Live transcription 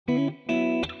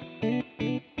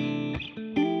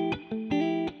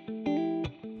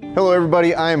Hello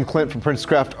everybody, I am Clint from Princess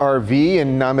Craft RV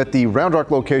and I'm at the Round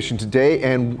Rock location today,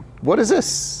 and what is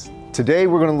this? Today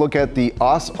we're going to look at the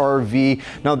AUSRV.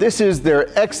 Now this is their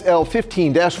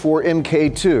XL15-4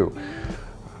 MkII.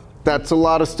 That's a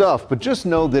lot of stuff, but just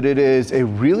know that it is a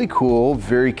really cool,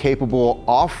 very capable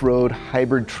off-road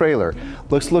hybrid trailer.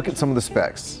 Let's look at some of the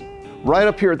specs. Right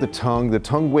up here at the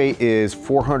tongue weight is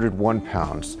 401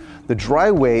 pounds. The dry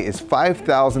weight is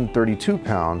 5,032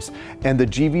 pounds, and the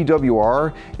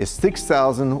GVWR is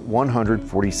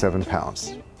 6,147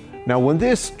 pounds. Now, when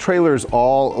this trailer is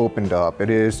all opened up, it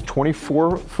is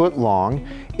 24 foot long.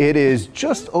 It is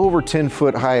just over 10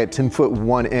 foot high at 10 foot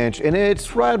 1 inch, and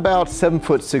it's right about 7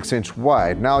 foot 6 inch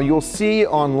wide. Now, you'll see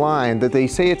online that they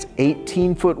say it's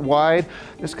 18 foot wide.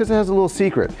 That's because it has a little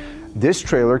secret. This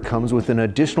trailer comes with an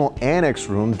additional annex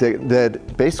room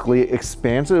that basically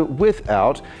expands the width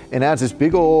out and adds this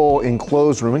big old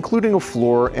enclosed room, including a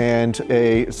floor and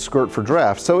a skirt for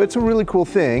draft. So it's a really cool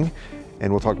thing,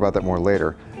 and we'll talk about that more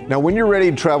later. Now, when you're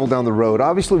ready to travel down the road,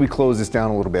 obviously we close this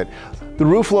down a little bit. The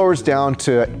roof lowers down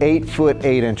to 8 foot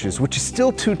 8 inches, which is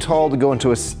still too tall to go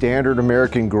into a standard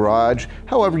American garage.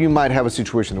 However, you might have a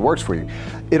situation that works for you.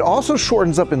 It also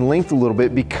shortens up in length a little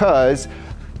bit because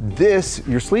this,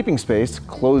 your sleeping space,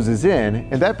 closes in,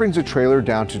 and that brings the trailer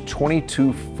down to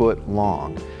 22 foot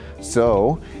long.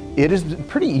 So it is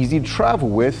pretty easy to travel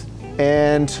with,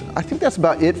 and I think that's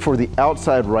about it for the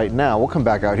outside right now. We'll come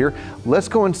back out here. Let's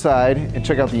go inside and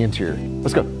check out the interior.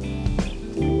 Let's go.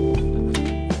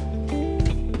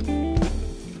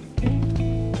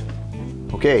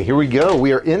 Okay, here we go.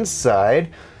 We are inside,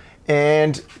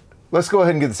 and let's go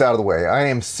ahead and get this out of the way. I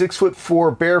am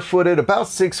 6'4", barefooted, about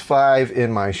 6'5"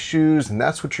 in my shoes, and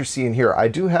that's what you're seeing here. I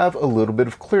do have a little bit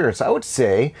of clearance. I would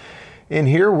say in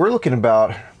here we're looking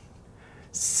about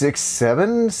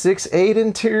 6'7", 6'8"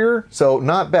 interior, so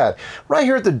not bad. Right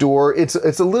here at the door, it's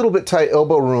a little bit tight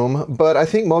elbow room, but I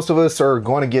think most of us are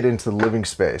going to get into the living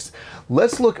space.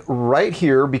 Let's look right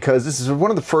here, because this is one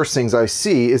of the first things I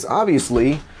see is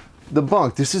obviously the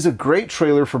bunk. This is a great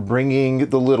trailer for bringing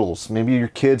the littles, maybe your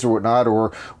kids or whatnot,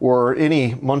 or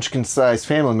any munchkin-sized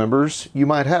family members you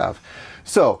might have.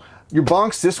 So your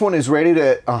bunks, this one is rated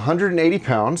at 180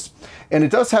 pounds, and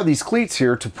it does have these cleats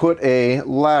here to put a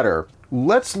ladder.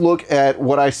 Let's look at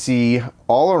what I see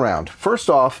all around. First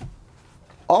off,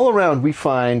 all around we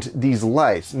find these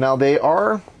lights. Now they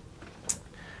are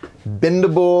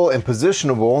bendable and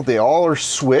positionable. They all are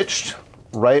switched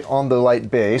right on the light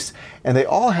base, and they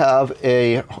all have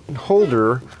a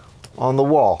holder on the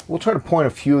wall. We'll try to point a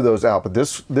few of those out, but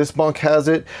this bunk has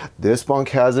it, this bunk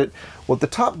has it. What the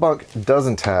top bunk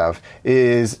doesn't have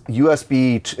is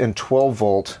USB and 12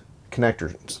 volt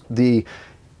connectors. The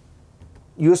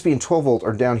USB and 12 volt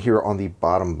are down here on the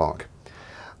bottom bunk.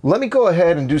 Let me go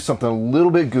ahead and do something a little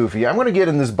bit goofy. I'm going to get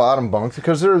in this bottom bunk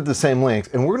because they're the same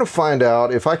length, and we're going to find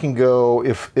out if I can go,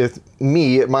 if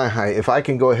me at my height, if I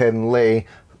can go ahead and lay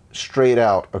straight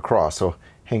out across. So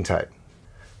hang tight.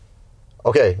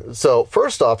 Okay, so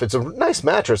first off, it's a nice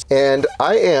mattress, and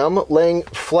I am laying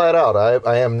flat out.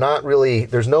 I am not really,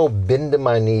 there's no bend in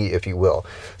my knee, if you will.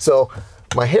 So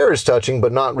my hair is touching,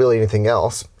 but not really anything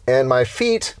else. And my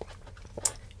feet,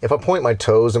 if I point my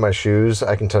toes in my shoes,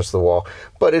 I can touch the wall,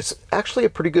 but it's actually a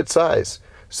pretty good size.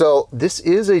 So this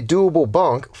is a doable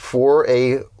bunk for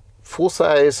a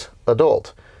full-size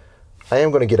adult. I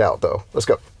am going to get out though. Let's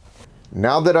go.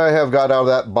 Now that I have got out of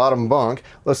that bottom bunk,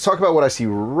 let's talk about what I see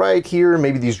right here,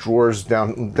 maybe these drawers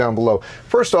down below.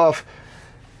 First off,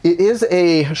 it is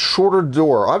a shorter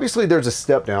door. Obviously there's a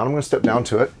step down. I'm going to step down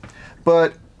to it,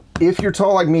 but if you're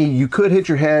tall like me, you could hit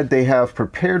your head. They have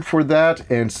prepared for that,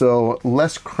 and so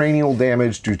less cranial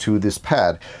damage due to this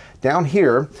pad. Down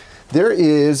here, there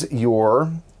is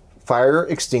your fire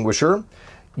extinguisher,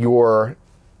 your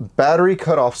battery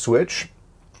cutoff switch,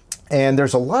 and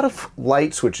there's a lot of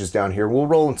light switches down here. We'll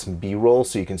roll in some B-roll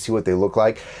so you can see what they look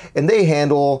like. And they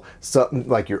handle something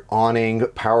like your awning,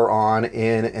 power on,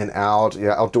 in and out,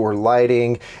 outdoor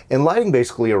lighting, and lighting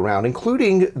basically around,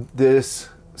 including this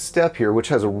step here, which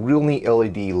has a real neat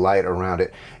LED light around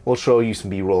it. We'll show you some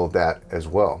B-roll of that as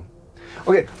well.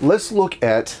 Okay, let's look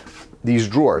at these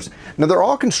drawers. Now they're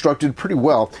all constructed pretty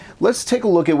well. Let's take a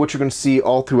look at what you're going to see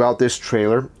all throughout this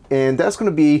trailer, and that's going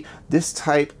to be this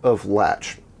type of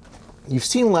latch. You've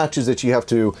seen latches that you have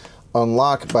to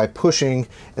unlock by pushing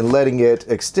and letting it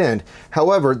extend.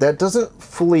 However, that doesn't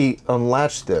fully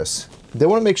unlatch this. They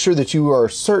want to make sure that you are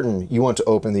certain you want to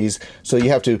open these, so you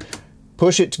have to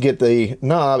push it to get the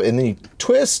knob, and then you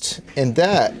twist, and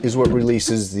that is what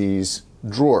releases these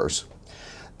drawers.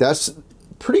 That's a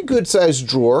pretty good sized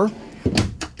drawer,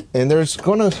 and they're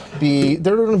going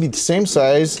to be the same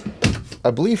size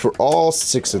I believe, for all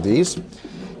 6 of these.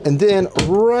 And then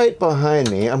right behind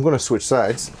me, I'm going to switch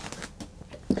sides.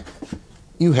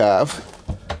 You have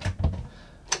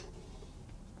a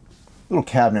little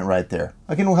cabinet right there.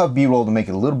 Again, we'll have B-roll to make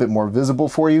it a little bit more visible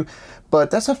for you,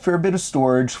 but that's a fair bit of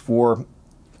storage for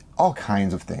all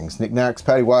kinds of things. Knickknacks,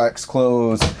 paddywhacks,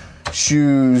 clothes,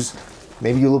 shoes,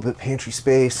 maybe a little bit of pantry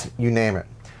space, you name it.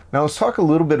 Now let's talk a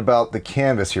little bit about the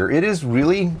canvas here. It's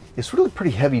really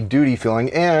pretty heavy duty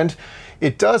feeling, and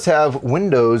it does have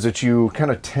windows that you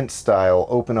kind of tent style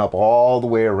open up all the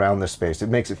way around the space. It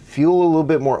makes it feel a little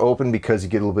bit more open because you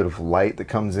get a little bit of light that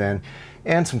comes in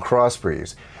and some cross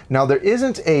breeze. Now there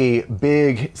isn't a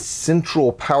big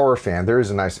central power fan. There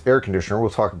is a nice air conditioner.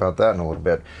 We'll talk about that in a little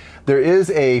bit. There is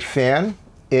a fan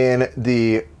in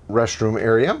the restroom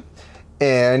area,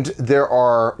 and there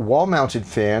are wall-mounted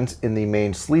fans in the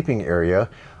main sleeping area.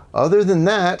 Other than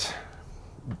that,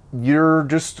 you're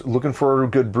just looking for a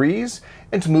good breeze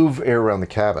and to move air around the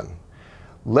cabin.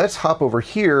 Let's hop over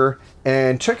here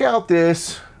and check out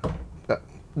this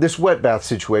wet bath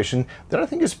situation that I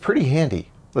think is pretty handy.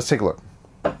 Let's take a look.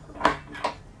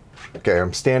 Okay,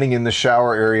 I'm standing in the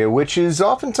shower area, which is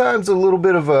oftentimes a little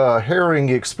bit of a harrowing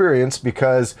experience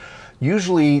because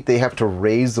usually they have to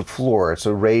raise the floor. It's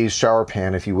a raised shower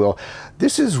pan, if you will.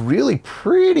 This is really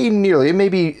pretty nearly, it may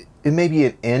be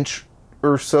an inch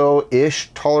or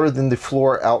so-ish taller than the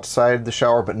floor outside the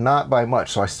shower, but not by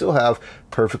much. So I still have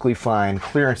perfectly fine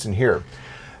clearance in here.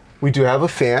 We do have a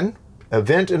fan, a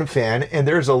vent and a fan, and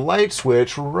there's a light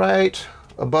switch right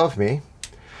above me.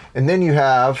 And then you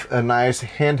have a nice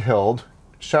handheld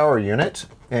shower unit,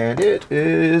 and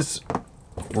it's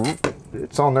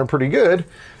on there pretty good.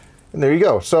 And there you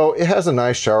go. So it has a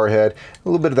nice shower head, a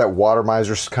little bit of that water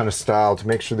miser kind of style to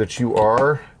make sure that you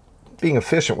are being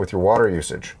efficient with your water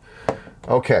usage.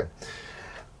 Okay.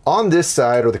 On this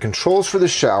side are the controls for the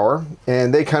shower,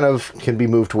 and they kind of can be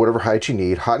moved to whatever height you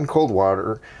need. Hot and cold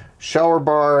water, shower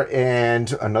bar,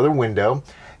 and another window.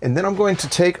 And then I'm going to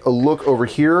take a look over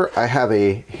here. I have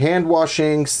a hand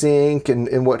washing sink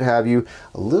and what have you.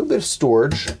 A little bit of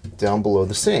storage down below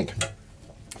the sink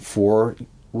for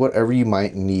whatever you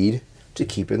might need to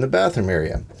keep in the bathroom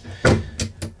area.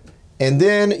 And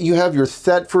then you have your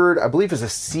Thetford, I believe it's a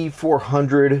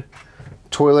C400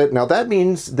 toilet. Now that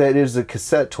means that it is a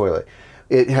cassette toilet.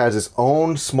 It has its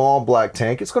own small black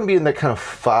tank. It's going to be in that kind of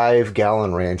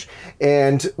 5-gallon range.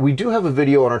 And we do have a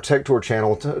video on our Tech Tour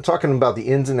channel talking about the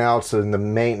ins and outs and the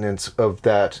maintenance of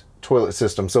that toilet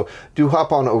system. So do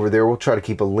hop on over there. We'll try to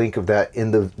keep a link of that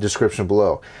in the description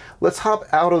below. Let's hop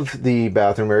out of the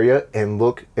bathroom area and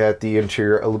look at the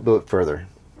interior a little bit further.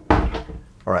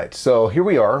 All right, so here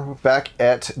we are back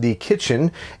at the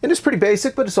kitchen, and it's pretty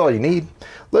basic, but it's all you need.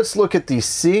 Let's look at the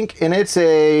sink, and it's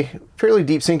a fairly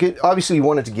deep sink. Obviously, you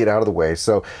want it to get out of the way,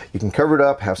 so you can cover it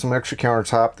up, have some extra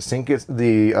countertop.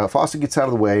 The faucet gets out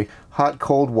of the way. Hot,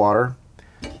 cold water,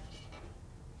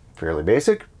 fairly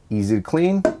basic, easy to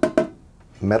clean,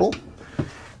 metal.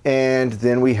 And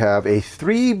then we have a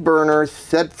 3-burner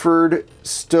Thetford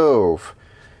stove.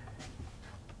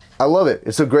 I love it.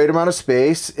 It's a great amount of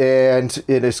space, and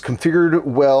it is configured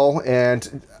well.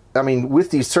 And I mean,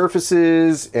 with these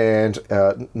surfaces and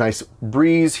nice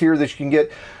breeze here that you can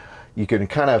get, you can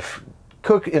kind of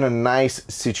cook in a nice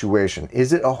situation.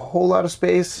 Is it a whole lot of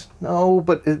space? No,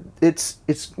 but it's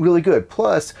really good.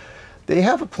 Plus, they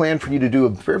have a plan for you to do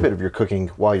a fair bit of your cooking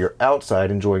while you're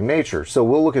outside enjoying nature. So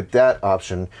we'll look at that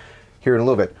option here in a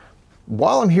little bit.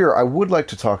 While I'm here, I would like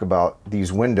to talk about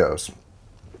these windows.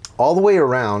 All the way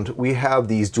around, we have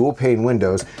these dual pane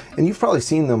windows, and you've probably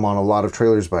seen them on a lot of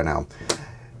trailers by now.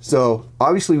 So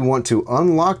obviously we want to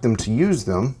unlock them to use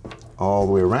them all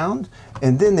the way around,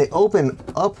 and then they open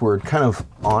upward, kind of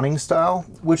awning style,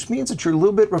 which means that you're a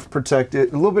little bit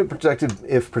protected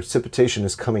if precipitation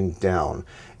is coming down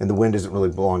and the wind isn't really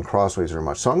blowing crossways very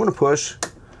much. So I'm going to push.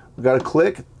 We've got to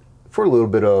click for a little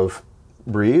bit of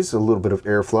breeze, a little bit of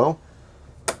airflow,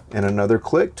 and another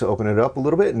click to open it up a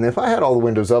little bit. And if I had all the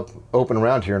windows open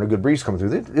around here and a good breeze coming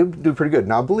through, it would do pretty good.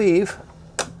 Now I believe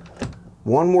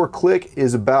one more click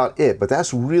is about it, but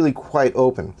that's really quite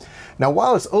open. Now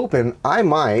while it's open, I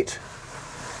might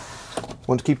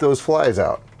want to keep those flies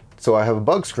out. So I have a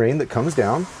bug screen that comes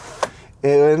down,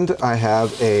 and I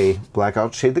have a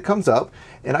blackout shade that comes up,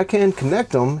 and I can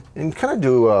connect them and kind of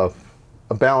do a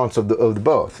balance of the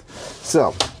both.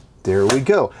 So there we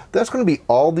go. That's going to be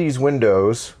all these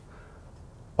windows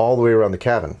all the way around the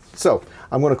cabin. So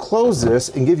I'm going to close this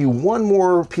and give you one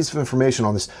more piece of information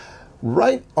on this.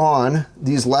 Right on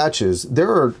these latches,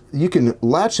 you can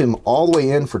latch them all the way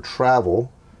in for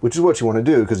travel, which is what you want to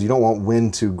do because you don't want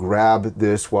wind to grab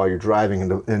this while you're driving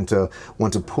and to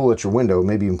want to pull at your window,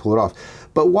 maybe even pull it off.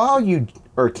 But while you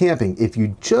are camping, if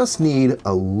you just need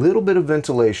a little bit of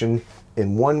ventilation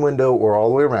in one window or all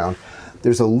the way around,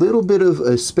 there's a little bit of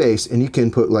a space, and you can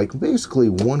put like basically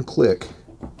one click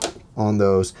on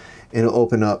those and it'll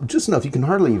open up just enough. You can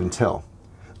hardly even tell,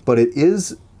 but it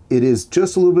is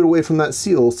just a little bit away from that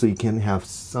seal, so you can have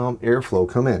some airflow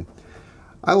come in.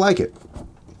 I like it.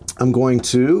 I'm going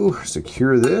to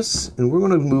secure this, and we're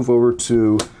going to move over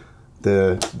to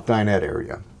the dinette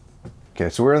area. Okay,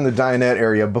 so we're in the dinette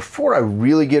area. Before I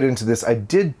really get into this, I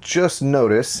did just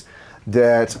notice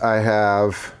that I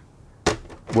have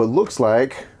what looks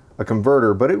like a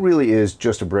converter, but it really is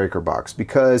just a breaker box,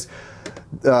 because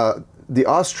the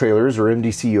AUS trailers, or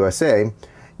MDC-USA,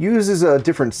 uses a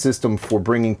different system for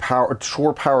bringing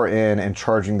shore power in and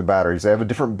charging the batteries. They have a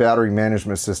different battery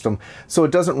management system, so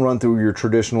it doesn't run through your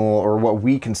traditional, or what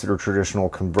we consider traditional,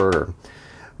 converter.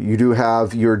 You do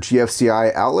have your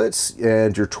GFCI outlets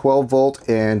and your 12 volt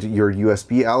and your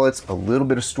USB outlets, a little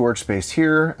bit of storage space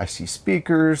here. I see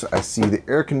speakers, I see the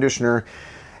air conditioner,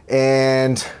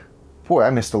 and boy,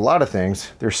 I missed a lot of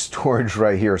things. There's storage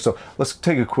right here. So let's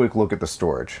take a quick look at the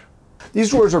storage.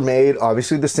 These drawers are made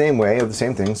obviously the same way, of the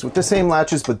same things, with the same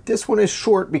latches, but this one is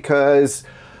short because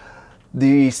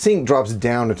the sink drops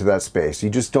down into that space. You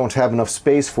just don't have enough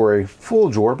space for a full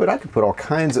drawer, but I could put all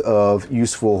kinds of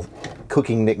useful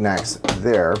cooking knickknacks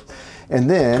there. And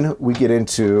then we get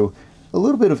into a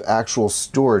little bit of actual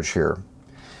storage here.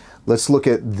 Let's look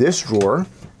at this drawer,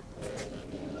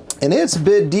 and it's a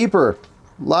bit deeper,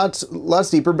 lots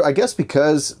deeper, but I guess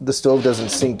because the stove doesn't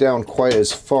sink down quite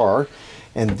as far.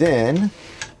 And then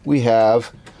we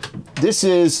have, this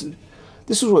is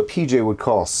what PJ would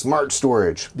call smart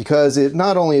storage, because it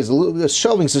not only is a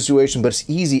shelving situation, but it's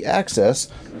easy access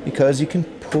because you can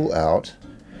pull out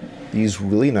these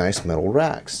really nice metal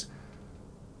racks.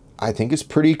 I think it's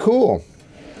pretty cool,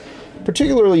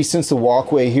 particularly since the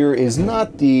walkway here is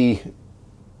not the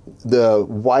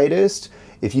widest.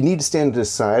 If you need to stand to the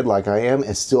side like I am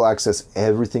and still access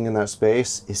everything in that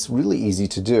space, it's really easy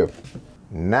to do.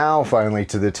 Now finally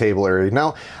to the table area.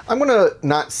 Now I'm gonna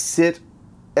not sit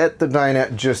at the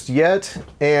dinette just yet,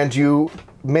 and you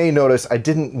may notice I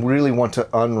didn't really want to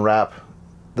unwrap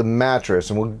the mattress,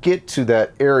 and we'll get to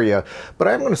that area, but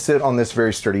I'm going to sit on this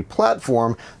very sturdy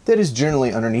platform that is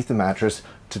generally underneath the mattress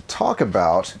to talk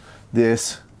about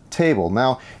this table.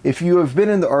 Now, if you have been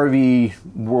in the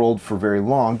RV world for very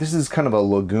long, this is kind of a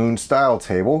lagoon style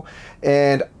table,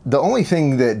 and the only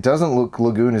thing that doesn't look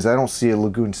lagoon is I don't see a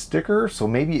lagoon sticker, so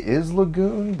maybe it is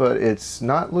lagoon, but it's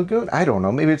not lagoon. I don't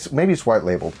know, maybe it's white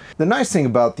labeled. The nice thing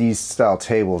about these style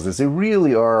tables is they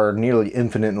really are nearly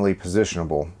infinitely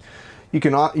positionable. You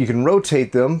can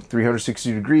rotate them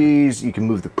 360 degrees, you can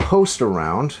move the post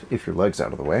around if your leg's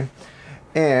out of the way,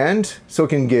 and so it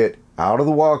can get out of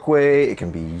the walkway, it can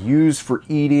be used for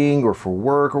eating or for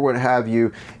work or what have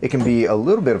you. It can be a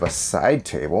little bit of a side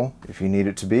table if you need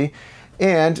it to be.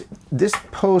 And this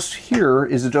post here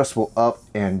is adjustable up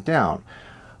and down.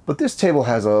 But this table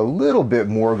has a little bit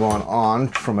more going on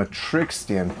from a trick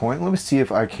standpoint. Let me see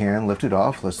if I can lift it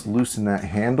off. Let's loosen that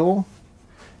handle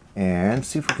and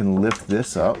see if we can lift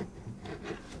this up.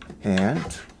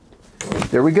 And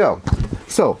there we go.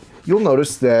 So you'll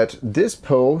notice that this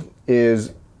pole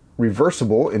is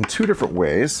reversible in two different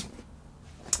ways,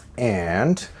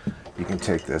 and you can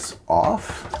take this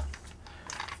off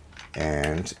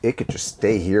and it could just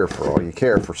stay here for all you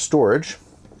care for storage.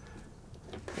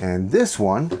 And this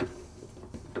one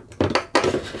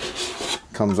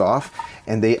comes off,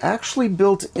 and they actually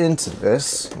built into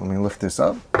this, let me lift this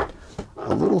up,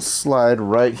 a little slide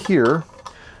right here.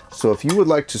 So if you would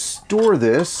like to store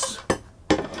this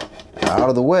out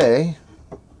of the way,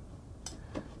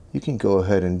 you can go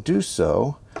ahead and do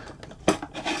so,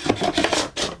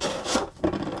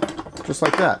 just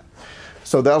like that.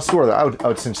 So that'll store that. I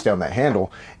would cinch down that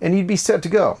handle, and you'd be set to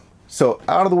go. So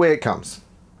out of the way it comes.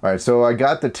 All right, so I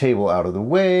got the table out of the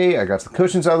way, I got the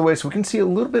cushions out of the way, so we can see a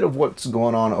little bit of what's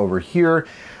going on over here.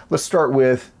 Let's start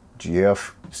with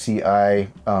GFCI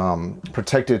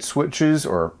protected switches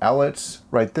or outlets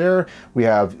right there. We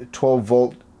have 12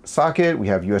 volt socket, we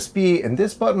have USB, and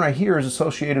this button right here is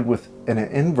associated with an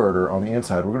inverter on the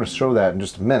inside. We're going to show that in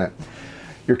just a minute.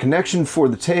 Your connection for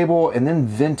the table, and then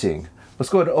venting. Let's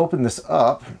go ahead and open this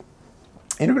up,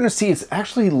 and you're going to see it's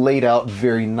actually laid out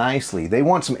very nicely. They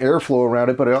want some airflow around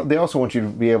it, but they also want you to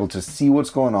be able to see what's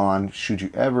going on should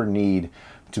you ever need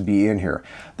to be in here.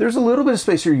 There's a little bit of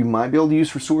space here you might be able to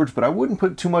use for storage, but I wouldn't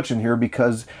put too much in here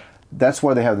because That's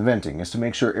why they have the venting, is to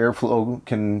make sure airflow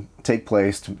can take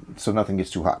place so nothing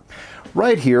gets too hot.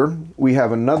 Right here, we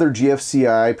have another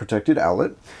GFCI protected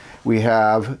outlet. We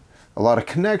have a lot of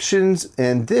connections,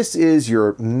 and this is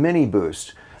your mini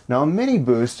boost. Now, a mini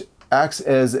boost acts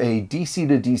as a DC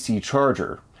to DC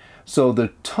charger. So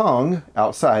the tongue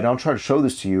outside, I'll try to show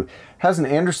this to you, has an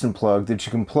Anderson plug that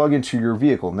you can plug into your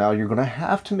vehicle. Now, you're going to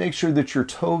have to make sure that your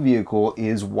tow vehicle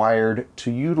is wired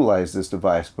to utilize this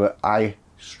device, but I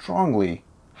strongly,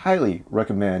 highly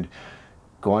recommend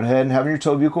going ahead and having your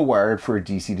tow vehicle wired for a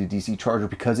DC to DC charger,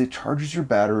 because it charges your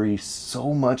battery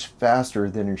so much faster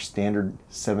than your standard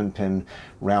 7-pin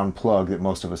round plug that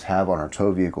most of us have on our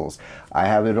tow vehicles. I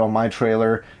have it on my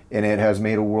trailer, and it has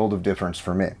made a world of difference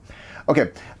for me.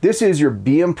 Okay, this is your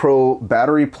BM Pro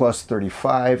Battery Plus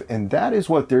 35, and that is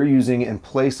what they're using in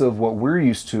place of what we're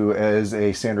used to as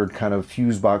a standard kind of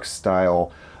fuse box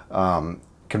style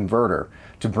converter,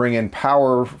 to bring in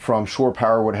power from shore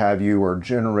power, what have you, or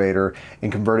generator,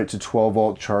 and convert it to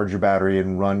 12-volt, charge your battery,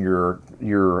 and run your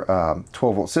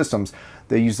 12-volt systems.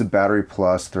 They use the Battery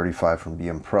Plus 35 from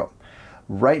BM Pro.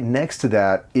 Right next to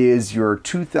that is your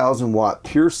 2,000-watt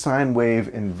pure sine wave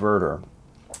inverter.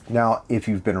 Now, if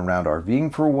you've been around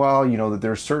RVing for a while, you know that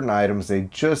there are certain items they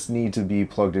just need to be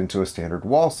plugged into a standard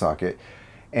wall socket.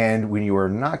 And when you are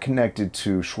not connected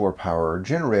to shore power or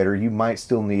generator, you might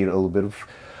still need a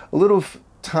little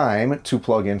time to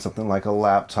plug in something like a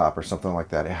laptop or something like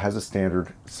that. It has a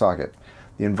standard socket.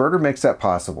 The inverter makes that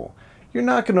possible. You're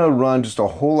not going to run just a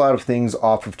whole lot of things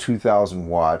off of 2,000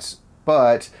 watts,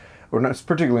 or not,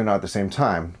 particularly not at the same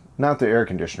time, not the air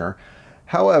conditioner.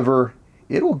 However,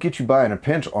 it'll get you by in a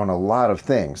pinch on a lot of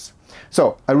things.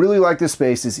 So I really like this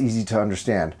space. It's easy to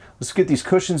understand. Let's get these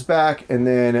cushions back and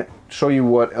then show you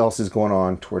what else is going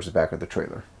on towards the back of the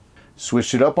trailer.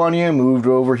 Switched it up on you, moved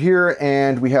over here,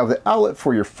 and we have the outlet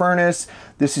for your furnace.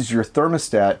 This is your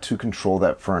thermostat to control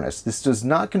that furnace. This does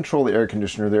not control the air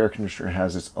conditioner. The air conditioner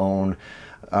has its own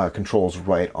controls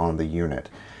right on the unit.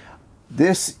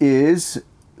 This is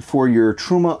for your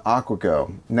Truma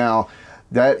AquaGo. Now,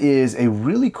 that is a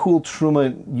really cool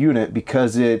Truma unit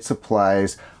because it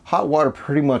supplies hot water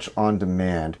pretty much on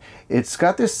demand. It's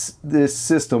got this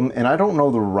system, and I don't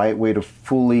know the right way to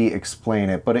fully explain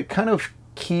it, but it kind of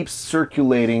keeps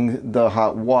circulating the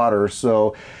hot water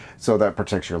so that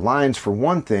protects your lines for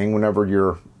one thing whenever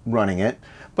you're running it,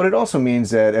 but it also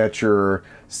means that at your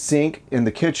sink in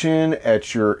the kitchen,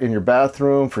 in your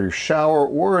bathroom for your shower,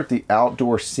 or at the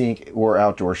outdoor sink or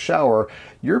outdoor shower,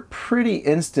 you're pretty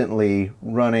instantly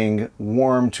running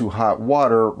warm to hot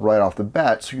water right off the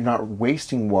bat, so you're not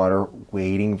wasting water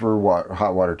waiting for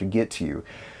hot water to get to you.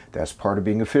 That's part of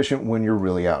being efficient when you're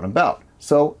really out and about.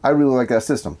 So I really like that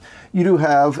system. You do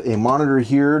have a monitor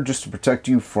here just to protect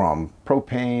you from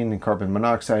propane and carbon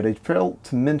monoxide. I failed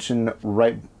to mention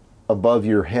right above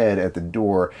your head at the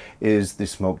door is the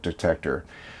smoke detector.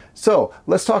 So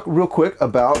let's talk real quick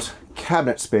about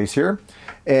cabinet space here.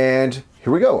 And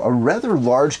here we go, a rather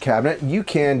large cabinet. You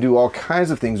can do all kinds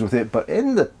of things with it, but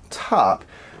in the top,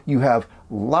 you have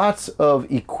lots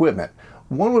of equipment.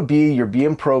 One would be your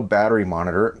BM Pro battery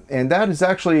monitor, and that is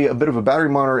actually a bit of a battery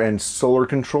monitor and solar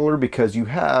controller because you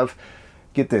have,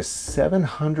 get this,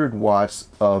 700 watts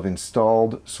of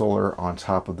installed solar on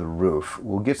top of the roof.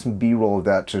 We'll get some B-roll of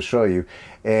that to show you,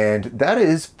 and that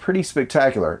is pretty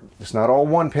spectacular. It's not all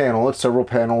one panel, it's several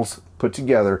panels put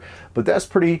together, but that's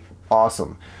pretty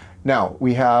awesome. Now,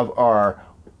 we have our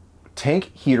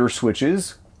tank heater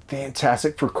switches.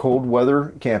 Fantastic for cold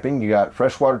weather camping. You got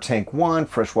freshwater tank 1,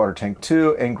 freshwater tank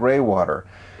 2, and gray water.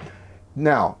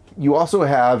 Now, you also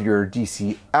have your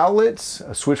DC outlets,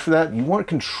 a switch for that. You want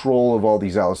control of all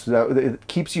these outlets. It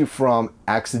keeps you from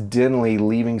accidentally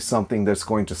leaving something that's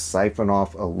going to siphon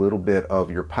off a little bit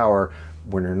of your power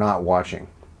when you're not watching.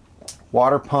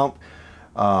 Water pump,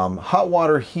 hot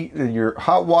water heat, your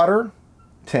hot water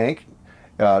tank,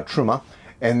 Truma,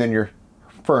 and then your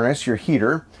furnace, your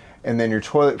heater, and then your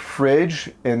toilet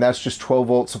fridge, and that's just 12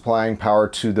 volt supplying power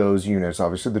to those units.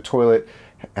 Obviously the toilet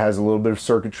has a little bit of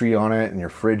circuitry on it, and your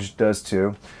fridge does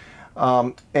too.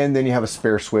 And then you have a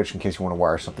spare switch in case you want to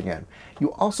wire something in.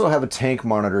 You also have a tank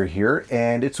monitor here,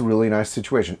 and it's a really nice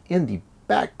situation. In the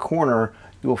back corner,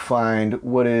 you'll find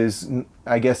what is,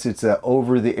 I guess it's a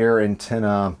over-the-air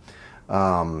antenna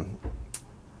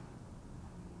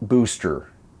booster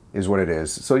is what it is.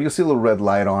 So you'll see a little red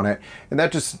light on it, and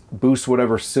that just boosts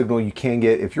whatever signal you can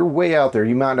get. If you're way out there,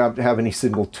 you might not have any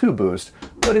signal to boost,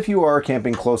 but if you are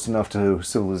camping close enough to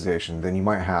civilization, then you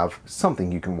might have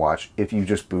something you can watch if you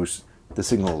just boost the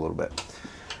signal a little bit.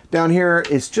 Down here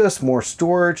is just more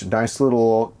storage, nice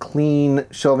little clean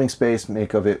shelving space,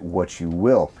 make of it what you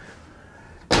will.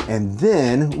 And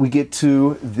then we get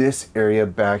to this area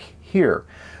back here.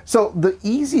 So the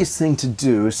easiest thing to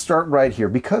do is start right here.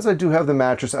 Because I do have the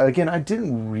mattress, again, I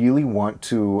didn't really want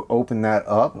to open that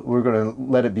up. We're gonna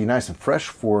let it be nice and fresh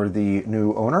for the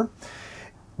new owner.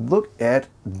 Look at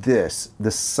this,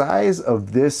 the size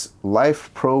of this Life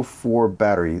Pro 4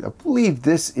 battery. I believe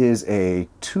this is a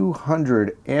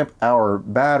 200 amp hour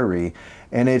battery,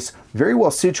 and it's very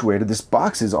well situated. This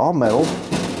box is all metal,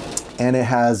 and it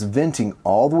has venting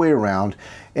all the way around.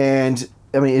 And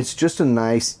I mean, it's just a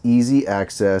nice, easy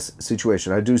access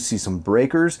situation. I do see some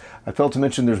breakers. I failed to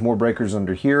mention there's more breakers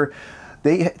under here.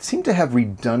 They seem to have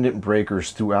redundant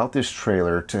breakers throughout this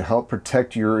trailer to help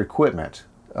protect your equipment.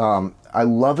 I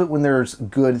love it when there's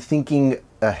good thinking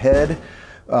ahead.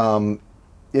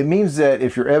 It means that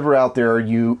if you're ever out there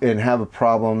and have a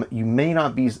problem, you may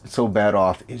not be so bad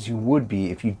off as you would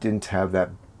be if you didn't have that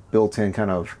built-in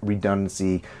kind of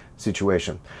redundancy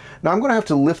situation. Now I'm going to have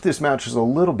to lift this mattress a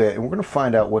little bit, and we're going to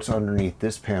find out what's underneath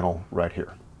this panel right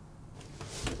here.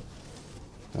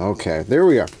 Okay, there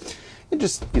we are. It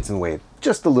just gets in the way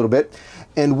just a little bit.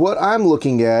 And what I'm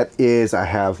looking at is I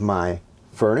have my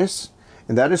furnace,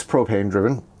 and that is propane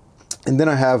driven. And then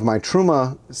I have my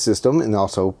Truma system, and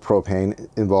also propane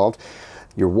involved,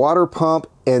 your water pump,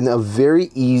 and a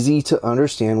very easy to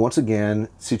understand, once again,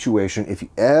 situation if you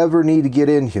ever need to get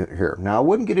in here. Now, I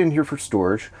wouldn't get in here for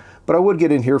storage, but I would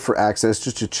get in here for access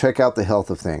just to check out the health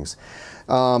of things.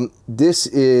 This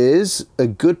is a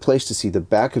good place to see the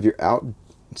back of your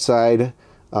outside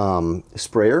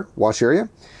sprayer, wash area.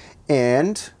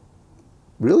 And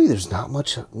really, there's not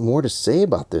much more to say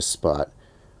about this spot.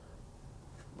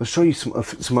 Let's show you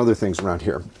some other things around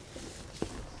here.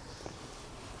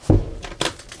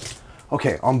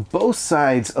 Okay, on both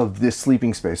sides of this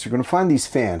sleeping space, you're going to find these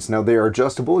fans. Now, they are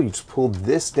adjustable. You just pull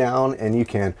this down and you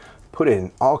can put it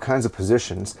in all kinds of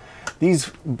positions.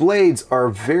 These blades are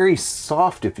very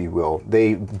soft, if you will.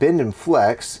 They bend and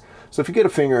flex. So if you get a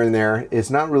finger in there, it's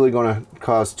not really going to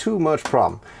cause too much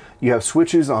problem. You have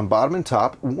switches on bottom and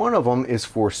top. One of them is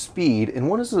for speed, and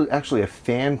one is actually a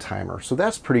fan timer. So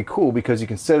that's pretty cool because you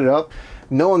can set it up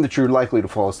knowing that you're likely to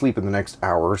fall asleep in the next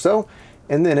hour or so,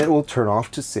 and then it will turn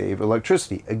off to save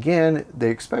electricity. Again,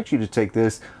 they expect you to take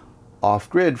this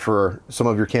off-grid for some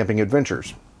of your camping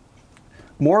adventures.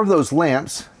 More of those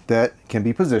lamps that can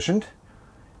be positioned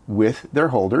with their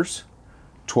holders,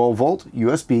 12-volt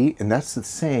USB, and that's the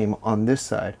same on this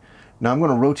side. Now I'm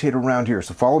going to rotate around here,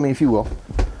 so follow me if you will.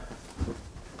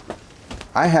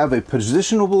 I have a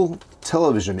positionable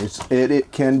television.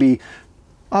 It can be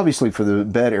obviously for the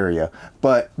bed area,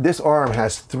 but this arm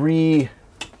has 3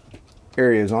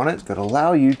 areas on it that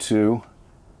allow you to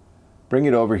bring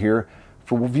it over here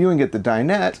for viewing at the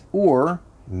dinette, or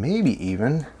maybe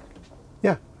even,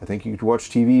 yeah, I think you could watch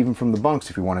TV even from the bunks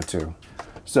if you wanted to.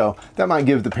 So that might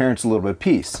give the parents a little bit of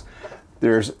peace.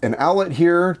 There's an outlet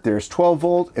here, there's 12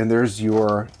 volt, and there's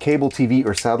your cable TV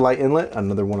or satellite inlet,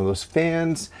 another one of those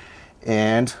fans,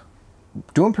 and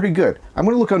doing pretty good. I'm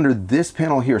going to look under this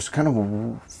panel here, so kind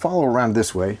of follow around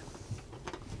this way.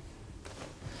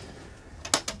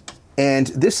 And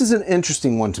this is an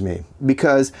interesting one to me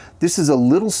because this is a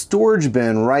little storage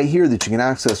bin right here that you can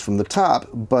access from the top,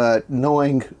 but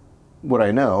knowing what I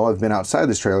know, I've been outside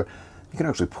this trailer, you can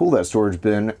actually pull that storage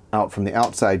bin out from the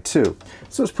outside too.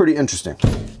 So it's pretty interesting.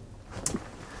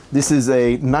 This is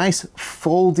a nice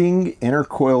folding inner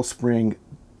coil spring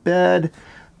bed,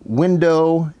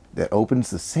 window that opens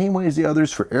the same way as the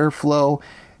others for airflow,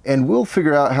 and we'll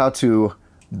figure out how to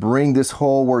bring this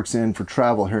whole works in for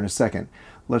travel here in a second.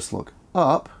 Let's look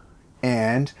up,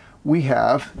 and we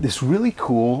have this really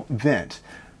cool vent.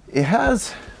 It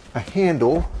has a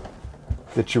handle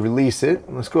that you release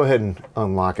it. Let's go ahead and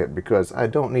unlock it because I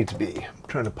don't need to be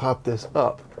trying to pop this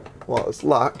up while it's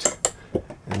locked.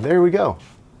 And there we go.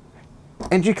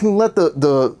 And you can let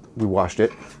we washed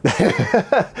it.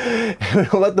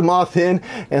 Let the moth in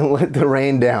and let the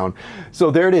rain down.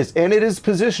 So there it is. And it is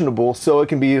positionable, so it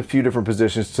can be a few different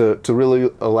positions to really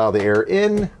allow the air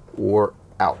in or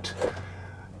out.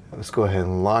 Let's go ahead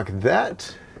and lock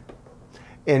that.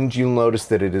 And you'll notice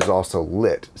that it is also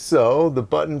lit. So the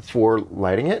button for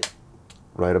lighting it,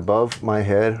 right above my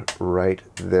head, right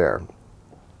there.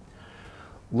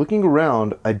 Looking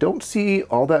around, I don't see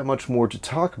all that much more to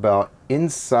talk about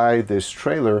inside this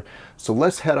trailer. So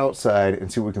let's head outside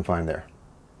and see what we can find there.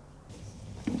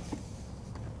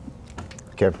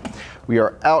 Okay, we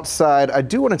are outside. I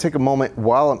do want to take a moment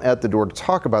while I'm at the door to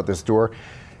talk about this door.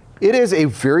 It is a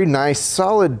very nice,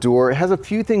 solid door. It has a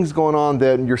few things going on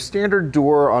that your standard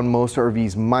door on most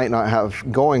RVs might not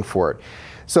have going for it.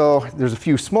 So there's a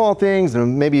few small things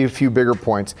and maybe a few bigger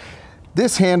points.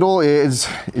 This handle is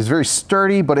very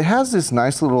sturdy, but it has this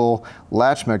nice little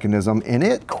latch mechanism, and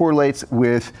it correlates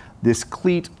with this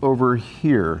cleat over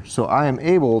here. So I am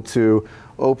able to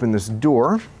open this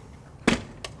door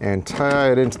and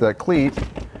tie it into that cleat,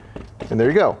 and there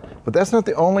you go. But that's not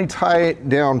the only tie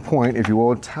down point, if you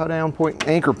will, tie down point,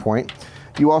 anchor point.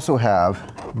 You also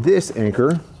have this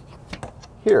anchor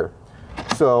here.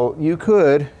 So you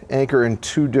could anchor in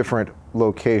two different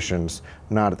locations,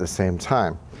 not at the same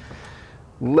time.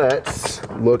 Let's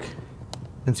look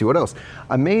and see what else.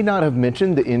 I may not have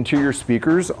mentioned the interior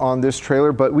speakers on this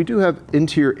trailer, but we do have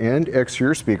interior and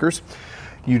exterior speakers.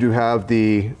 You do have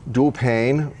the dual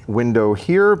pane window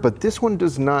here, but this one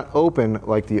does not open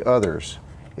like the others.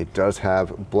 It does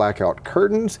have blackout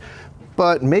curtains,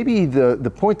 but maybe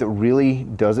the point that really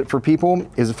does it for people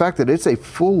is the fact that it's a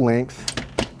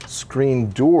full-length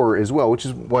screen door as well, which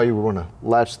is why you want to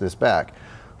latch this back.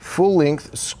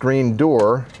 Full-length screen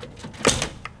door,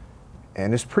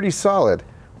 and it's pretty solid.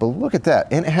 But look at that,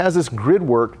 and it has this grid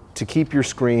work to keep your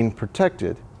screen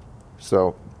protected.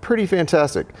 So pretty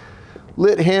fantastic.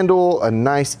 Lit handle, a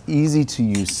nice, easy to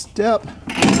use step,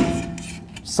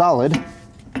 solid,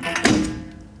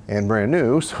 and brand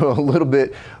new, so a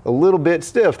little bit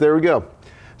stiff. There we go.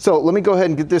 So let me go ahead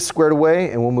and get this squared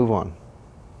away, and we'll move on.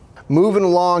 Moving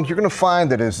along, you're gonna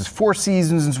find that it's this 4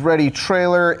 seasons ready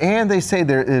trailer, and they say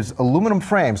there is aluminum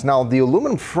frames. Now the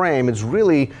aluminum frame is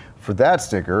really, for that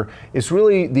sticker, it's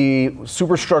really the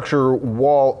superstructure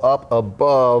wall up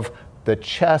above the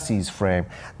chassis frame.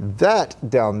 That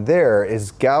down there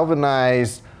is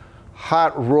galvanized,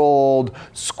 hot rolled,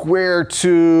 square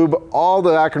tube, all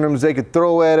the acronyms they could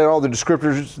throw at it, all the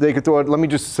descriptors they could throw at it. Let me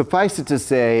just suffice it to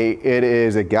say it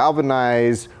is a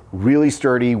galvanized, really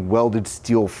sturdy welded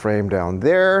steel frame down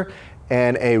there,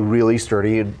 and a really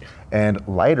sturdy and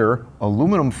lighter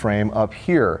aluminum frame up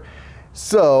here.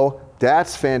 So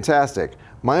that's fantastic.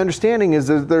 My understanding is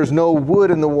that there's no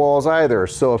wood in the walls either.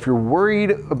 So if you're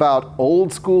worried about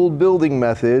old school building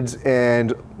methods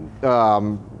and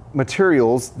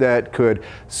materials that could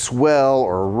swell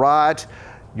or rot,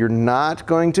 you're not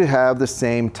going to have the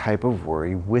same type of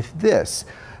worry with this.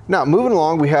 Now moving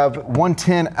along, we have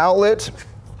 110 outlet.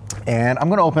 And I'm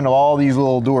gonna open all these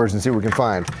little doors and see what we can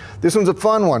find. This one's a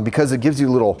fun one because it gives you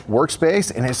a little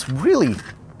workspace, and it's really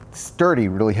sturdy,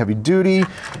 really heavy duty,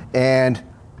 and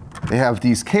they have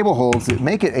these cable holds that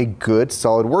make it a good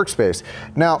solid workspace.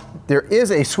 Now there is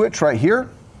a switch right here,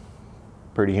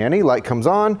 pretty handy, light comes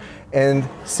on, and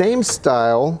same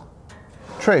style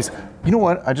trays. You know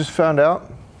what, I just found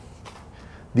out?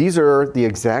 These are the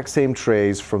exact same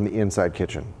trays from the inside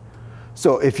kitchen.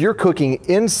 So if you're cooking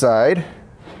inside,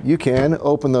 you can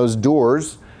open those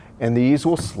doors and these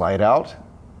will slide out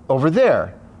over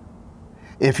there.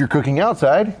 If you're cooking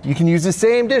outside, you can use the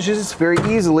same dishes very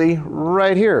easily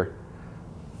right here.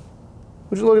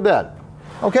 Would you look at that?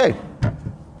 Okay,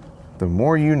 the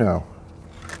more you know.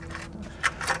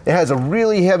 It has a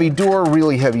really heavy door,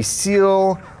 really heavy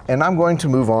seal, and I'm going to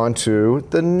move on to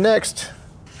the next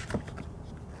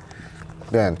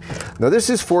bin. Now this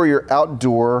is for your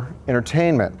outdoor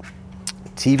entertainment.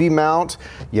 TV mount,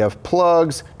 you have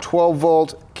plugs, 12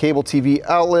 volt cable TV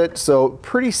outlet, so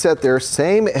pretty set there.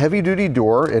 Same heavy duty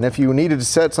door, and if you needed to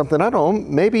set something, I don't know,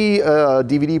 maybe a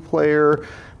DVD player,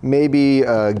 maybe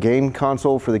a game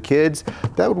console for the kids,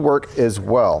 that would work as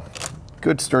well.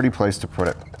 Good sturdy place to put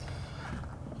it.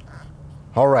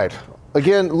 All right,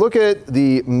 again, look at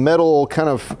the metal kind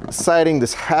of siding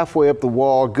this halfway up the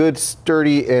wall, good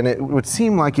sturdy, and it would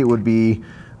seem like it would be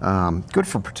good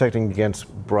for protecting against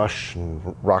brush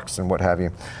and rocks and what have you.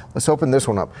 Let's open this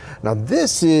one up. Now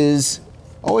this is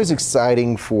always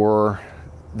exciting for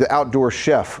the outdoor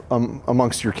chef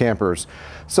amongst your campers.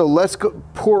 So let's go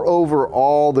pour over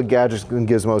all the gadgets and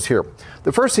gizmos here.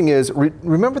 The first thing is,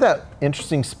 remember that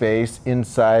interesting space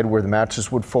inside where the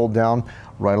mattress would fold down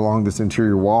right along this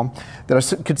interior wall that I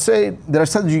said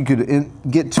that you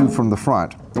could get to from the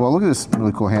front? Well, look at this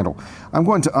really cool handle. I'm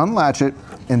going to unlatch it,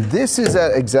 and this is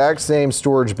that exact same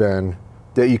storage bin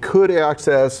that you could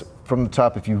access from the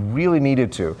top if you really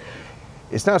needed to.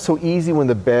 It's not so easy when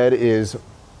the bed is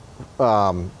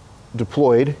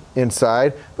deployed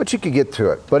inside, but you could get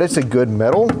to it. But it's a good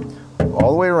metal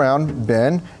all the way around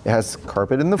bin. It has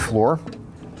carpet in the floor,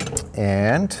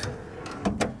 and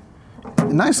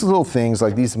nice little things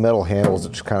like these metal handles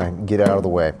that just kind of get out of the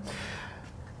way.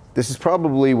 This is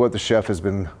probably what the chef has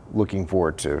been looking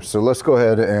forward to. So let's go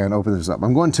ahead and open this up.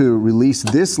 I'm going to release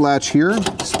this latch here,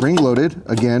 spring loaded,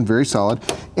 again, very solid.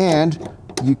 And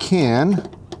you can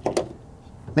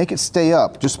make it stay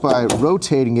up just by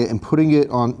rotating it and putting it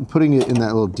in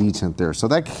that little detent there. So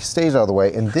that stays out of the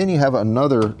way. And then you have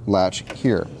another latch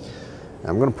here.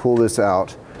 I'm going to pull this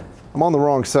out. I'm on the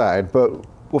wrong side, but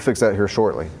we'll fix that here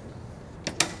shortly.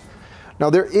 Now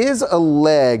there is a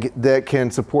leg that can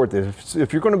support this.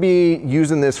 If you're going to be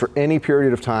using this for any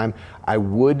period of time, I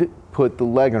would put the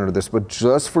leg under this, but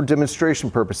just for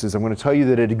demonstration purposes, I'm going to tell you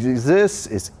that it exists.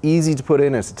 It's easy to put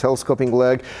in. It's a telescoping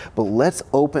leg, but let's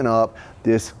open up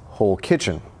this whole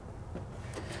kitchen.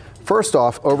 First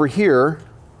off, over here,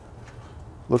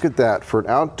 look at that, for an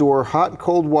outdoor hot and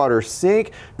cold water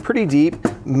sink, pretty deep,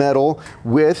 metal,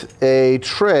 with a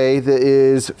tray that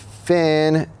is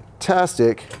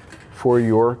fantastic for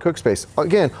your cook space.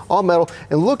 Again, all metal,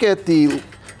 and look at the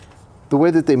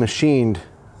way that they machined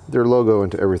their logo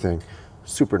into everything.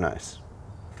 Super nice.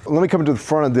 Let me come to the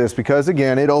front of this because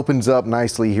again, it opens up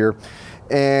nicely here.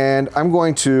 And I'm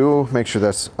going to make sure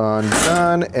that's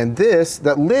undone. And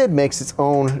that lid makes its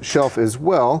own shelf as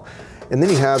well. And then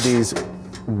you have these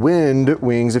wind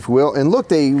wings, if you will. And look,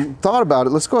 they thought about it.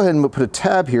 Let's go ahead and put a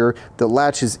tab here that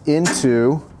latches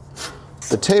into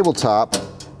the tabletop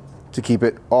to keep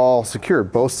it all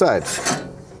secured, both sides.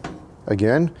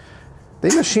 Again, they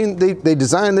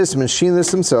designed this and machined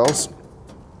this themselves.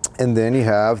 And then you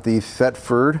have the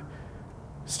Thetford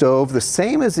stove, the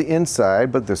same as the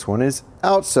inside, but this one is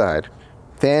outside.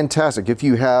 Fantastic. If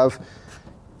you have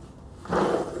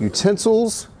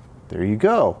utensils, there you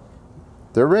go.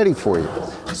 They're ready for you.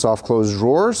 Soft close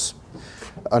drawers,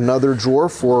 another drawer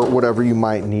for whatever you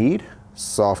might need,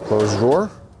 soft close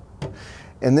drawer.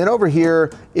 And then over here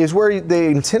is where they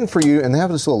intend for you, and they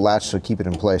have this little latch to keep it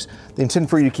in place. They intend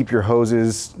for you to keep your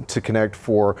hoses to connect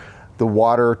for the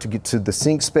water to get to the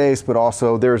sink space, but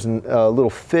also there's a little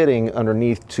fitting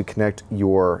underneath to connect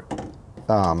your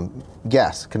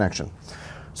gas connection.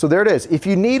 So there it is. If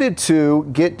you needed to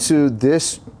get to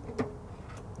this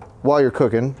while you're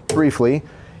cooking, briefly,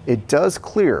 it does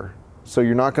clear. So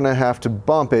you're not gonna have to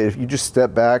bump it. If you just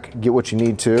step back, get what you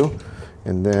need to,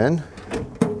 and then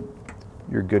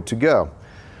you're good to go.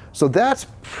 So that's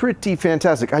pretty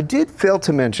fantastic. I did fail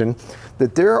to mention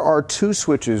that there are two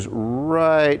switches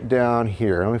right down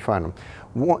here. Let me find them.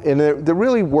 And they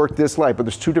really work this light, but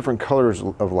there's two different colors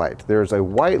of light. There's a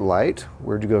white light.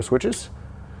 Where'd you go, switches?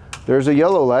 There's a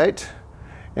yellow light.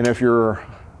 And if you're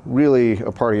really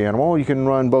a party animal, you can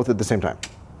run both at the same time.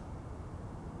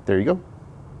 There you go.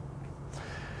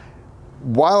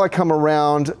 While I come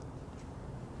around,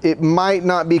 it might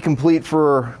not be complete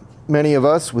for many of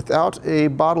us without a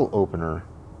bottle opener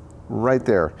right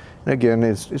there. And again,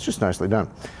 it's just nicely done.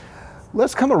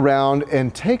 Let's come around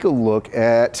and take a look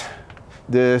at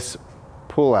this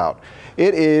pull-out.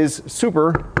 It is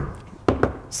super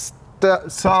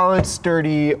solid,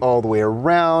 sturdy all the way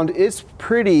around. It's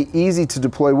pretty easy to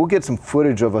deploy. We'll get some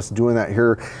footage of us doing that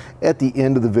here at the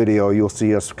end of the video. You'll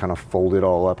see us kind of fold it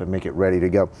all up and make it ready to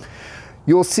go.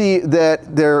 You'll see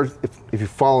that there, if you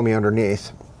follow me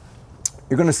underneath,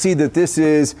 you're going to see that this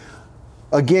is,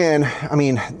 again, I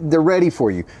mean, they're ready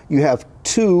for you. You have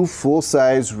two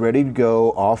full-size,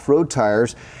 ready-to-go off-road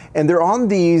tires, and they're on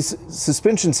these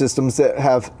suspension systems that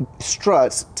have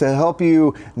struts to help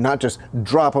you not just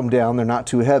drop them down, they're not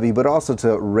too heavy, but also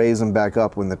to raise them back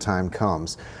up when the time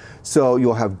comes. So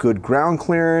you'll have good ground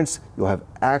clearance, you'll have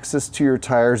access to your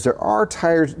tires. There are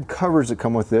tire covers that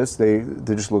come with this. They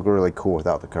just look really cool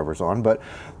without the covers on, but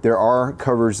there are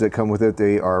covers that come with it.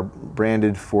 They are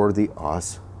branded for the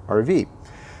AUSRV.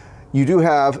 You do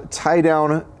have tie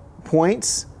down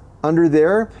points under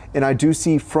there, and I do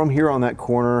see from here on that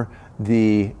corner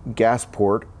the gas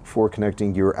port for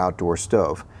connecting your outdoor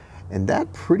stove. And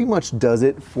that pretty much does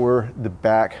it for the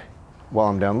back while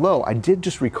I'm down low. I did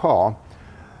just recall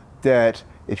that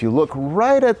if you look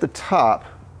right at the top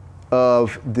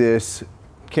of this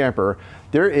camper,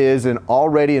 there is an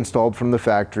already installed from the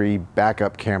factory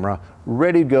backup camera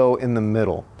ready to go in the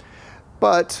middle.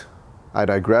 But I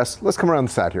digress. Let's come around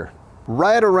the side here.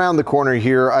 Right around the corner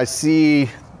here, I see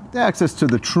access to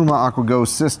the Truma AquaGo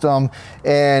system,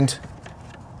 and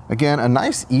again, a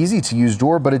nice, easy to use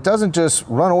door, but it doesn't just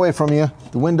run away from you.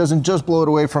 The wind doesn't just blow it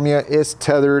away from you. It's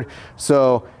tethered,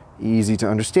 so easy to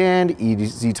understand,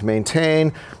 easy to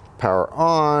maintain. Power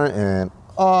on and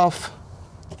off.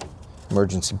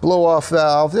 Emergency blow-off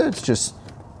valve. It's just,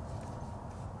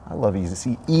 I love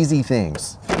easy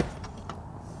things.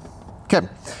 Okay,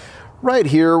 right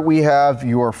here we have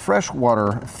your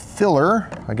freshwater filler.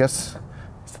 I guess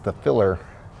it's the filler,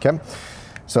 okay?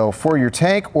 So for your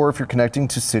tank, or if you're connecting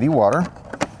to city water,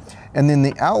 and then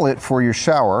the outlet for your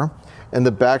shower and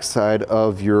the backside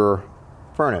of your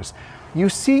furnace. You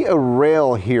see a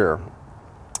rail here.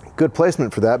 good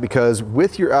placement for that, because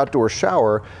with your outdoor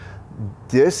shower,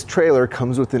 this trailer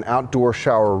comes with an outdoor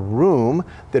shower room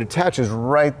that attaches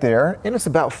right there, and it's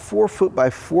about 4 foot by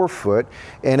 4 foot,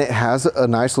 and it has a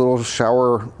nice little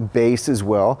shower base as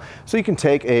well. So you can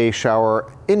take a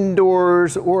shower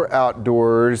indoors or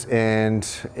outdoors, and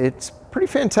it's pretty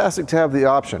fantastic to have the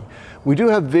option. We do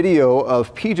have video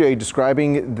of PJ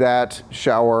describing that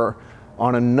shower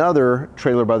on another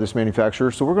trailer by this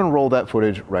manufacturer, so we're going to roll that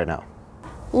footage right now.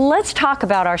 Let's talk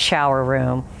about our shower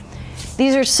room.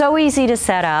 These are so easy to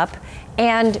set up,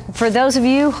 and for those of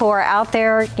you who are out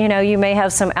there, you know, you may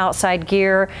have some outside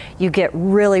gear, you get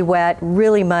really wet,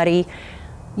 really muddy,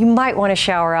 you might want to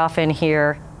shower off in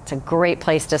here. It's a great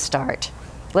place to start.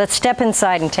 Let's step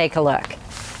inside and take a look.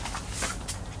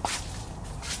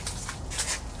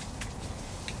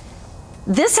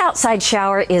 This outside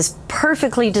shower is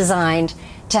perfectly designed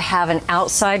to have an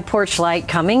outside porch light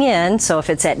coming in, so if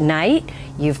it's at night,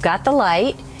 you've got the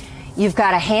light. You've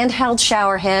got a handheld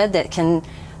shower head that can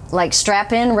like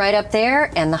strap in right up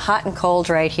there, and the hot and cold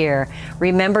right here.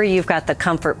 Remember, you've got the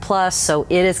Comfort Plus, so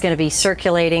it is going to be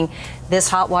circulating. This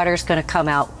hot water is going to come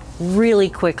out really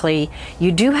quickly.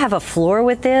 You do have a floor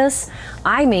with this.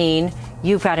 I mean,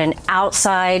 you've got an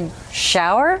outside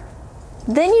shower,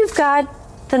 then you've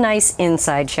got the nice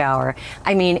inside shower.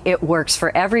 I mean, it works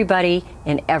for everybody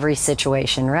in every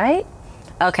situation, right?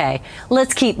 Okay,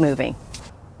 let's keep moving.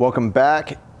 Welcome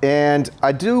back. And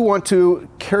I do want to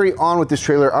carry on with this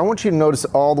trailer. I want you to notice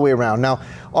all the way around. Now,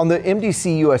 on the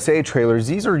MDC-USA trailers,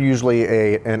 these are usually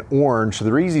an orange, so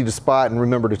they're easy to spot and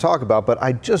remember to talk about, but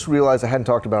I just realized I hadn't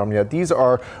talked about them yet. These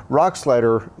are rock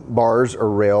slider bars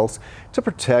or rails to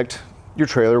protect your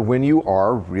trailer when you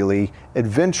are really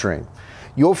adventuring.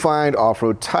 You'll find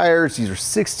off-road tires. These are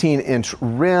 16-inch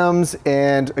rims,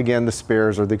 and again, the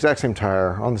spares are the exact same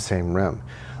tire on the same rim.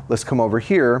 Let's come over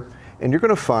here, and you're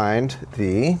going to find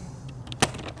the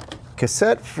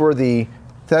cassette for the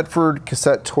Thetford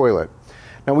cassette toilet.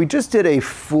 Now, we just did a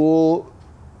full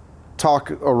talk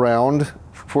around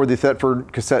for the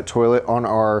Thetford cassette toilet on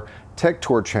our Tech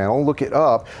Tour channel. Look it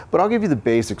up, but I'll give you the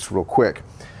basics real quick.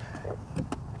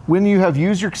 When you have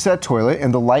used your cassette toilet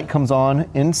and the light comes on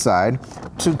inside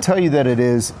to tell you that it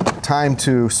is time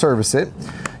to service it,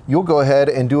 you'll go ahead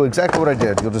and do exactly what I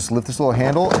did. You'll just lift this little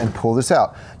handle and pull this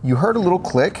out. You heard a little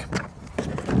click,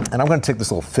 and I'm going to take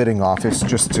this little fitting off. It's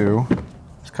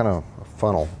kind of a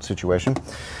funnel situation.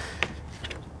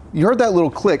 You heard that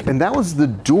little click, and that was the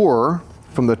door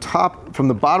from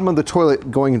the bottom of the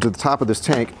toilet going into the top of this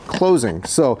tank closing.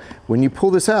 So when you pull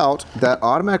this out, that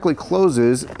automatically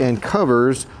closes and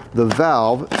covers the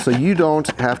valve, so you don't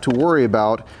have to worry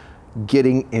about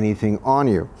getting anything on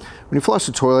you. When you flush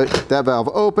the toilet, that valve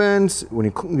opens.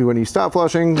 When you stop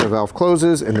flushing, the valve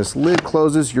closes and this lid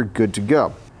closes, you're good to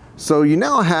go. So you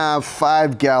now have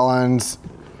 5 gallons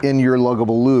in your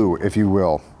luggable loo, if you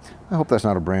will. I hope that's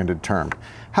not a branded term.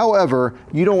 However,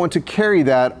 you don't want to carry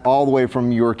that all the way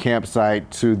from your campsite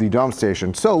to the dump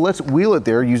station. So let's wheel it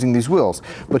there using these wheels.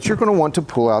 But you're going to want to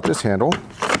pull out this handle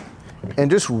and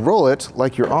just roll it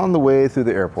like you're on the way through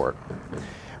the airport.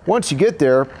 Once you get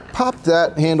there, pop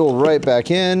that handle right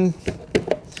back in,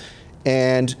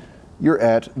 and you're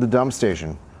at the dump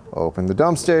station. Open the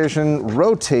dump station,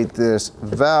 rotate this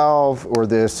valve or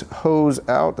this hose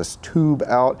out, this tube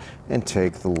out, and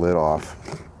take the lid off.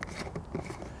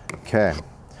 Okay,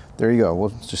 there you go.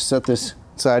 We'll just set this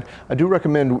aside. I do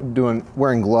recommend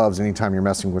wearing gloves anytime you're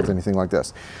messing with anything like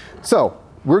this. So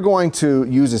we're going to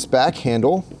use this back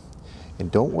handle. And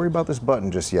don't worry about this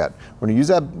button just yet. We're going to use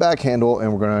that back handle,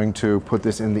 and we're going to put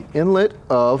this in the inlet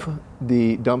of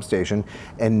the dump station.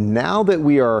 And now that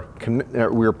we are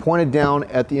pointed down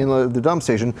at the inlet of the dump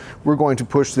station, we're going to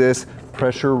push this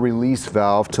pressure release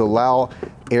valve to allow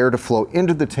air to flow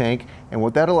into the tank. And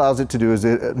what that allows it to do is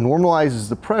it normalizes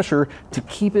the pressure to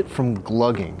keep it from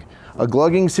glugging. A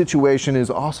glugging situation is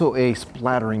also a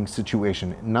splattering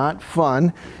situation. Not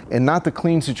fun and not the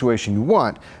clean situation you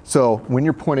want. So when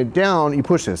you're pointed down, you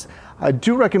push this. I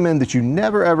do recommend that you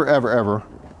never, ever, ever, ever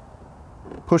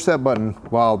push that button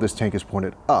while this tank is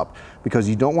pointed up, because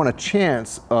you don't want a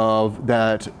chance of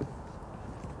that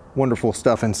wonderful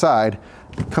stuff inside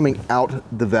coming out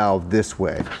the valve this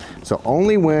way. So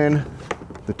only when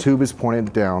the tube is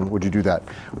pointed down would you do that.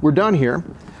 We're done here.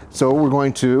 So we're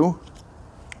going to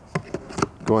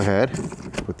go ahead,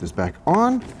 put this back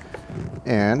on,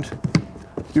 and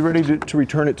be ready to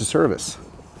return it to service.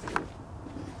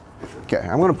 Okay,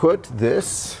 I'm going to put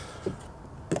this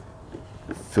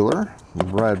filler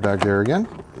right back there again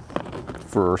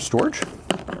for storage.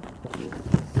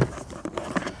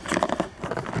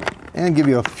 and give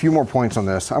you a few more points on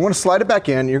this. I'm going to slide it back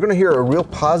in. You're going to hear a real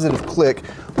positive click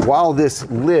while this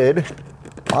lid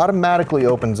automatically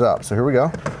opens up. So here we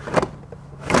go.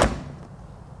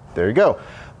 There you go.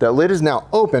 That lid is now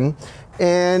open,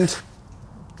 and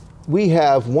we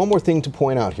have one more thing to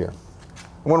point out here.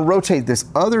 I want to rotate this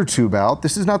other tube out.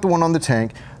 This is not the one on the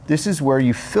tank. This is where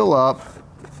you fill up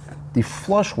the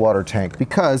flush water tank,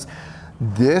 because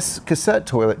this cassette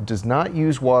toilet does not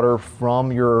use water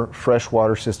from your fresh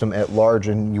water system at large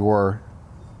in your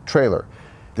trailer.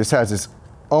 This has its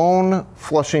own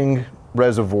flushing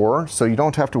reservoir, so you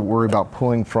don't have to worry about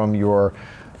pulling from your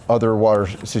other water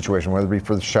situation, whether it be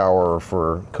for the shower or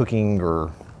for cooking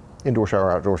or indoor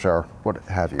shower, outdoor shower, what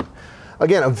have you.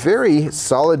 Again, a very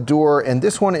solid door, and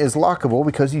this one is lockable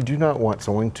because you do not want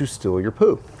someone to steal your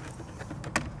poo.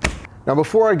 Now,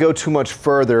 before I go too much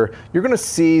further, you're going to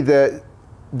see that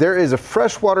there is a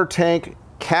freshwater tank,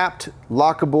 capped,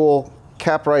 lockable,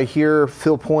 cap right here,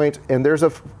 fill point, and there's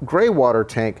a gray water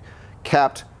tank,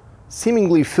 capped,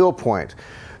 seemingly fill point.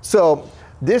 So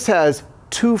this has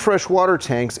two freshwater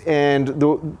tanks, and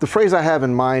the phrase I have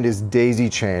in mind is daisy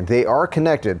chain. They are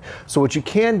connected. So what you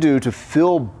can do to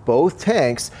fill both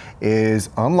tanks is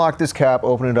unlock this cap,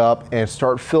 open it up, and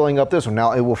start filling up this one.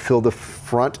 Now it will fill the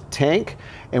front tank,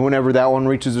 and whenever that one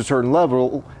reaches a certain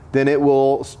level, then it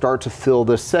will start to fill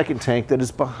the second tank that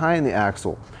is behind the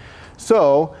axle.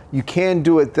 So you can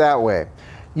do it that way.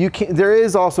 There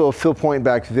is also a fill point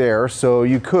back there, so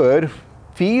you could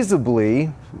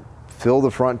feasibly fill the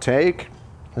front tank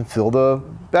and fill the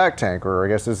back tank, or I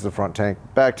guess this is the front tank,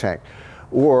 back tank.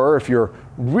 Or if you're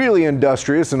really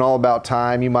industrious and all about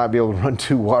time, you might be able to run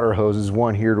two water hoses,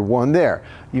 one here to one there.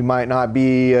 You might not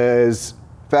be as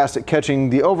fast at catching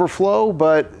the overflow,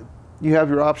 but you have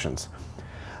your options.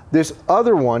 This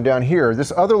other one down here,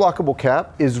 this other lockable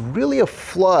cap is really a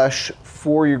flush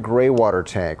for your gray water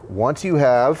tank. Once you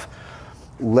have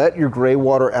let your gray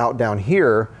water out down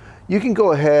here, you can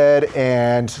go ahead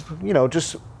and, you know,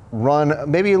 just run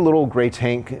maybe a little gray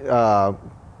tank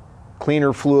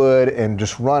cleaner fluid and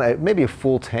just run it, maybe a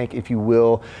full tank if you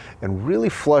will, and really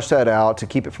flush that out to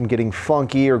keep it from getting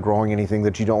funky or growing anything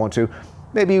that you don't want to.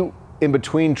 Maybe in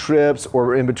between trips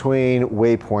or in between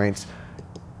waypoints,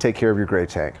 take care of your gray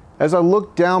tank. As I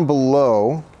look down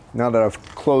below, now that I've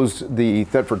closed the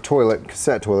Thetford toilet,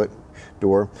 cassette toilet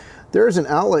door, there's an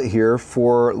outlet here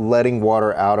for letting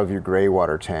water out of your gray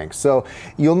water tank. So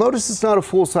you'll notice it's not a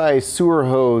full-size sewer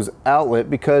hose outlet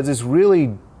because it's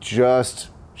really just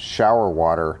shower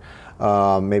water,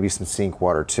 maybe some sink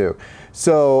water too.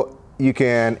 So you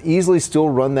can easily still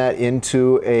run that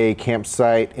into a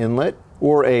campsite inlet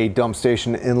or a dump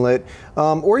station inlet,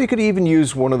 or you could even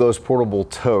use one of those portable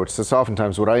totes. That's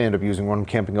oftentimes what I end up using when I'm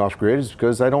camping off grid, is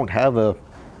because I don't have a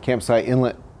campsite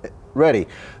inlet ready.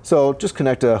 So just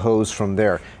connect a hose from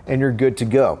there and you're good to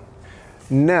go.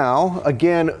 Now,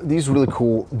 again, these really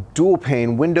cool dual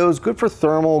pane windows, good for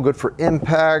thermal, good for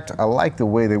impact. I like the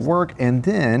way they work. And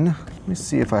then, let me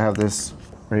see if I have this,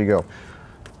 there you go.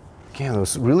 Again,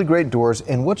 those really great doors.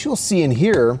 And what you'll see in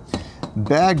here,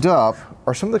 bagged up,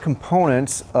 are some of the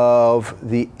components of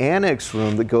the annex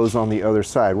room that goes on the other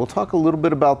side. We'll talk a little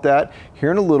bit about that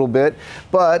here in a little bit,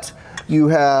 but you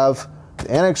have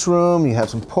the annex room, you have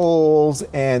some poles,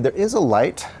 and there is a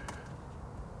light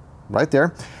right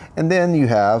there. And then you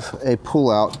have a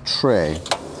pull-out tray.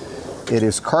 It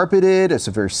is carpeted, it's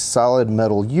a very solid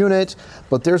metal unit,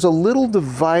 but there's a little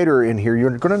divider in here.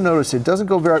 You're gonna notice it doesn't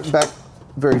go back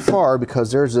very far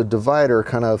because there's a divider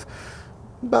kind of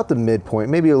about the midpoint,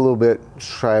 maybe a little bit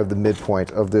shy of the midpoint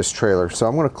of this trailer. So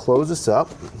I'm gonna close this up,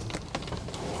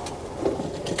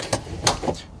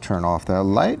 turn off that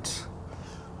light.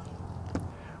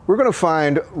 We're gonna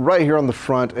find right here on the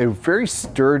front a very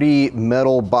sturdy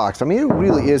metal box. I mean, it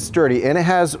really is sturdy, and it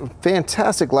has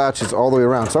fantastic latches all the way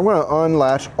around. So I'm gonna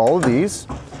unlatch all of these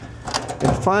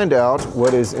and find out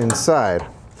what is inside.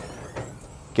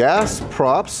 Gas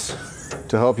props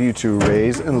to help you to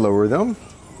raise and lower them.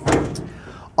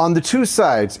 On the two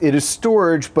sides, it is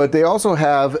storage, but they also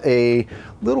have a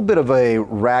little bit of a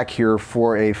rack here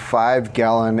for a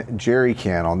 5-gallon jerry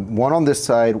can, one on this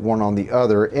side, one on the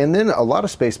other, and then a lot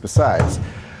of space besides.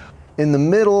 In the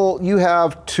middle, you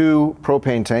have two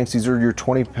propane tanks. These are your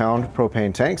 20-pound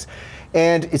propane tanks,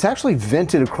 and it's actually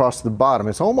vented across the bottom.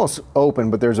 It's almost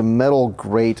open, but there's a metal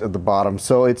grate at the bottom,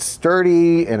 so it's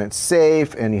sturdy and it's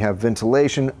safe, and you have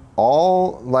ventilation,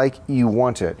 all like you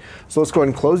want it. So let's go ahead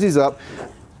and close these up.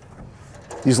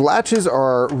 These latches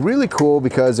are really cool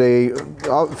because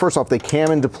first off, they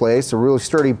cam into place, they're really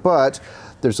sturdy, but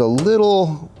there's a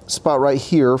little spot right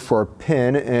here for a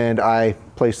pin, and I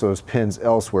place those pins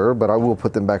elsewhere, but I will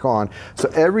put them back on. So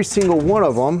every single one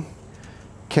of them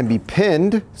can be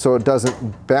pinned so it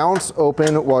doesn't bounce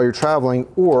open while you're traveling,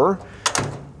 or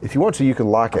if you want to, you can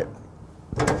lock it.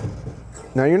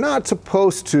 Now, you're not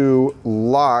supposed to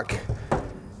lock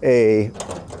a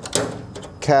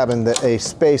cabin, a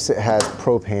space that has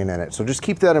propane in it. So just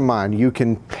keep that in mind. You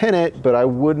can pin it, but I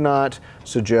would not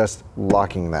suggest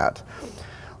locking that.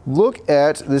 Look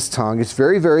at this tongue. It's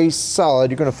very, very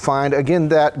solid. You're going to find, again,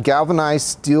 that galvanized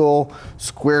steel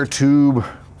square tube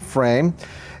frame.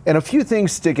 And a few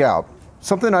things stick out.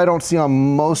 Something I don't see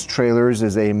on most trailers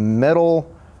is a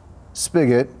metal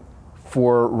spigot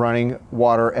for running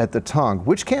water at the tongue,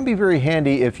 which can be very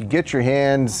handy if you get your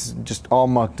hands just all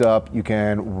mucked up. You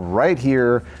can, right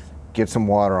here, get some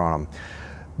water on them.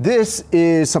 This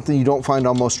is something you don't find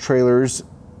on most trailers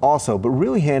also, but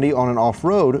really handy on an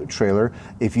off-road trailer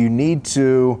if you need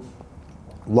to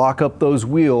lock up those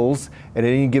wheels at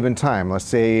any given time. Let's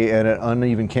say at an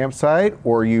uneven campsite,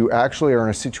 or you actually are in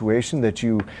a situation that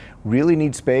you really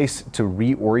need space to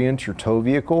reorient your tow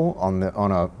vehicle on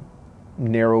a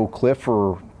narrow cliff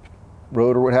or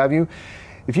road or what have you.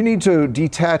 If you need to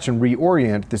detach and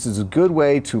reorient, this is a good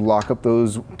way to lock up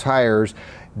those tires.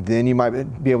 Then you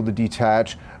might be able to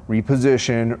detach,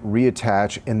 reposition,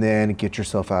 reattach, and then get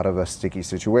yourself out of a sticky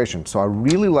situation. So I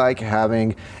really like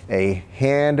having a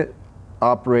hand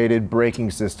operated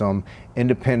braking system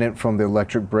independent from the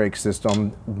electric brake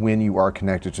system when you are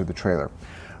connected to the trailer.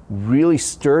 Really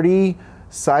sturdy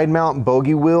side mount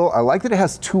bogey wheel. I like that it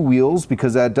has two wheels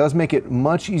because that does make it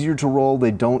much easier to roll.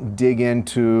 They don't dig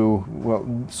into, well,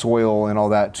 soil and all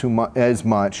that as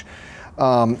much.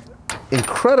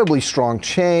 Incredibly strong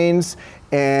chains,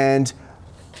 and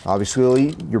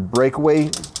obviously your breakaway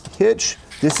hitch.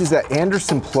 This is that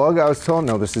Anderson plug I was telling,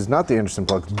 no, this is not the Anderson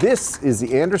plug. This is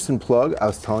the Anderson plug I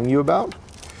was telling you about,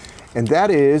 and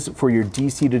that is for your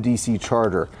DC to DC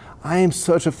charger. I am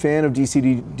such a fan of DC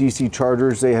to DC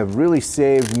chargers. They have really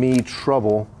saved me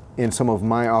trouble in some of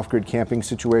my off-grid camping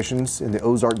situations in the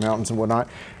Ozark Mountains and whatnot.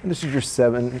 And this is your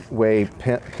 7-way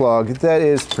plug. That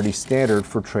is pretty standard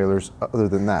for trailers other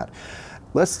than that.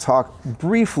 Let's talk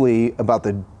briefly about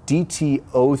the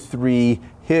DT03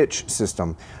 hitch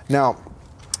system. Now,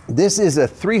 this is a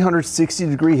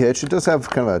 360-degree hitch. It does have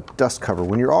kind of a dust cover.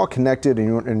 When you're all connected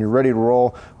and you're ready to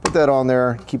roll, put that on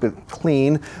there, keep it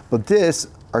clean. But this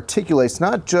articulates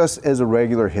not just as a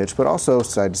regular hitch, but also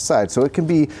side to side. So it can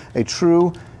be a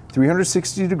true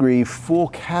 360-degree full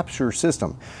capture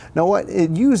system. Now what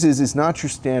it uses is not your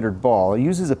standard ball. It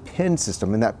uses a pin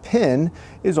system, and that pin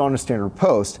is on a standard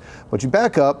post. But you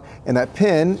back up, and that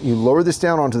pin, you lower this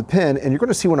down onto the pin, and you're going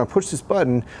to see when I push this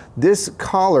button, this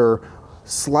collar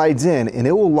slides in and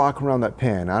it will lock around that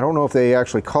pin. I don't know if they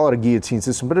actually call it a guillotine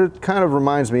system, but it kind of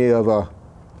reminds me of a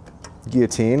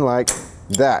guillotine like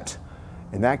that.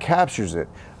 And that captures it.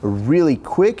 A really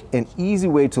quick and easy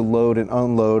way to load and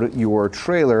unload your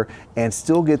trailer and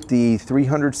still get the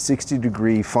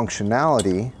 360-degree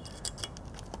functionality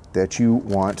that you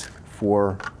want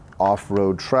for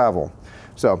off-road travel.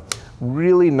 So,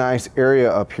 really nice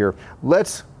area up here.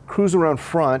 Let's cruise around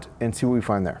front and see what we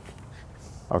find there.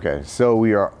 Okay, so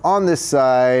we are on this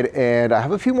side, and I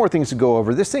have a few more things to go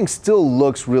over. This thing still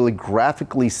looks really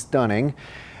graphically stunning.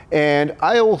 And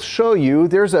I will show you,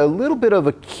 there's a little bit of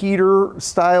a Keter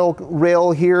style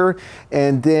rail here,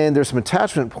 and then there's some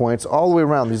attachment points all the way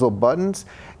around, these little buttons.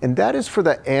 And that is for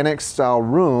the annex style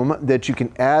room that you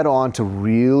can add on to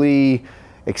really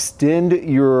extend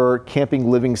your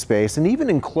camping living space and even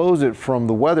enclose it from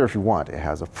the weather if you want. It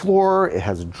has a floor, it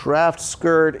has a draft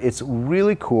skirt, it's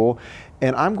really cool.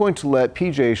 And I'm going to let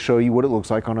PJ show you what it looks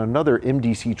like on another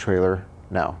MDC trailer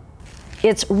now.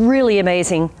 It's really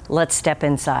amazing. Let's step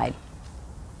inside.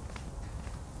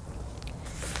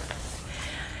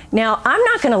 Now, I'm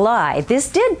not going to lie, this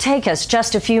did take us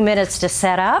just a few minutes to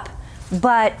set up,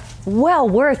 but well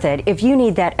worth it if you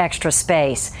need that extra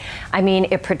space. I mean,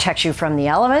 it protects you from the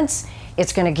elements,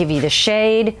 it's going to give you the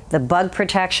shade, the bug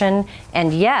protection,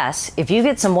 and yes, if you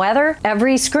get some weather,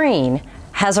 every screen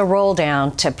has a roll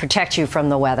down to protect you from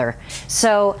the weather.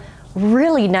 So,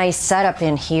 really nice setup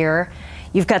in here.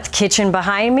 You've got the kitchen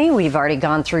behind me. We've already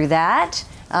gone through that.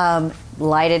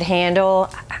 Lighted handle.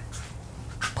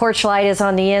 Porch light is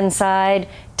on the inside.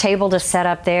 Table to set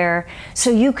up there. So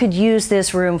you could use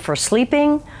this room for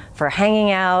sleeping, for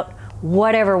hanging out,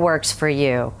 whatever works for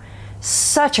you.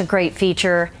 Such a great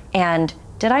feature. And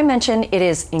did I mention it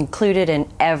is included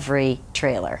in every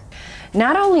trailer?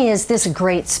 Not only is this a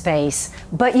great space,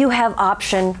 but you have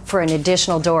option for an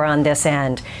additional door on this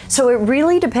end. So it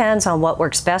really depends on what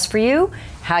works best for you,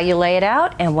 how you lay it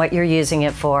out, and what you're using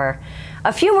it for.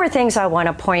 A few more things I want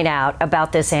to point out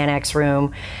about this annex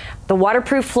room. The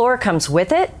waterproof floor comes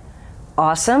with it.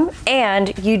 Awesome.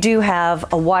 And you do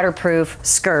have a waterproof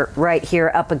skirt right here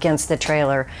up against the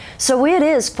trailer. So it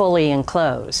is fully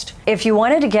enclosed. If you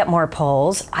wanted to get more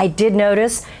poles, I did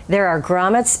notice there are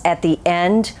grommets at the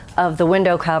end of the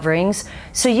window coverings.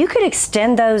 So you could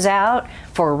extend those out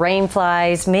for rain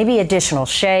flies, maybe additional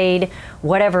shade,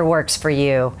 whatever works for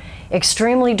you.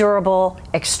 Extremely durable,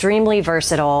 extremely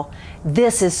versatile.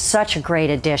 This is such a great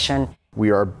addition.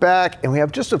 We are back, and we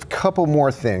have just a couple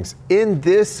more things. In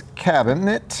this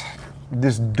cabinet,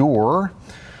 this door,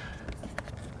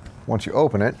 once you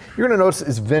open it, you're gonna notice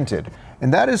it's vented.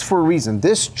 And that is for a reason.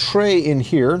 This tray in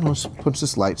here, let's put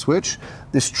this light switch.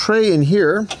 This tray in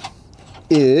here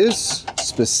is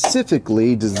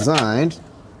specifically designed,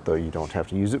 though you don't have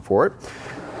to use it for it,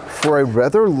 for a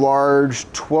rather large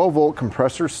 12-volt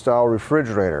compressor style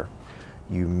refrigerator.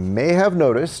 You may have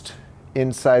noticed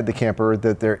inside the camper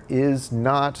that there is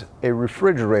not a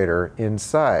refrigerator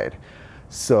inside.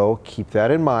 So keep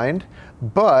that in mind.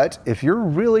 But if you're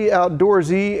really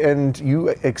outdoorsy and you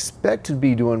expect to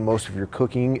be doing most of your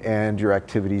cooking and your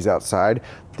activities outside,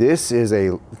 this is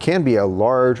can be a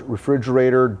large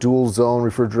refrigerator, dual zone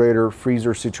refrigerator,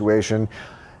 freezer situation.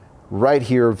 Right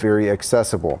here, very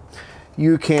accessible.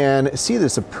 You can see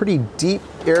this a pretty deep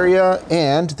area,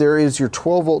 and there is your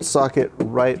 12-volt socket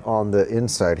right on the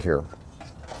inside here.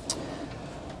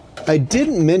 I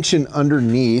didn't mention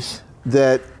underneath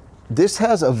that this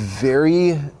has a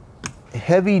very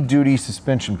heavy-duty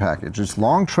suspension package. It's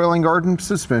long trailing garden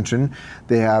suspension.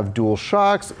 They have dual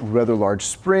shocks, rather large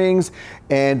springs,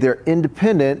 and they're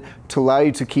independent to allow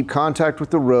you to keep contact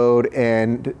with the road,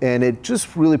 and it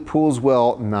just really pulls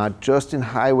well, not just in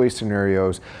highway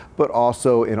scenarios, but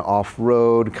also in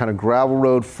off-road, kind of gravel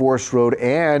road, forest road,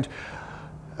 and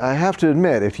I have to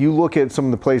admit, if you look at some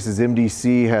of the places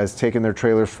MDC has taken their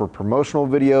trailers for promotional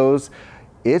videos,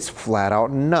 it's flat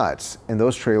out nuts. And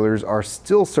those trailers are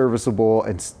still serviceable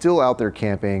and still out there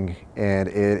camping, and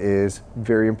it is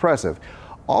very impressive.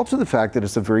 All to the fact that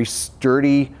it's a very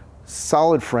sturdy,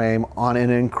 solid frame on an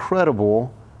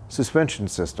incredible suspension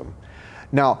system.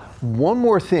 Now, one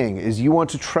more thing is you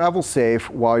want to travel safe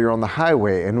while you're on the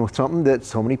highway, and with something that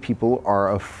so many people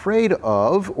are afraid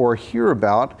of or hear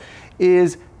about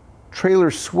is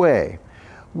trailer sway.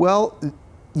 Well,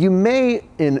 you may,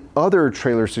 in other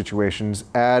trailer situations,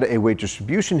 add a weight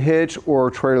distribution hitch or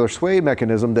trailer sway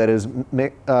mechanism that is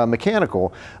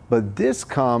mechanical, but this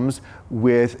comes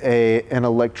with an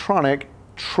electronic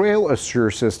trail assure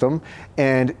system,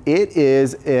 and it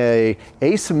is a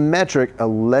asymmetric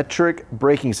electric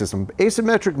braking system.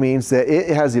 Asymmetric means that it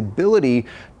has the ability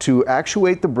to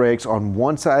actuate the brakes on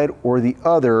one side or the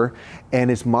other, and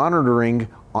it's monitoring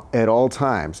at all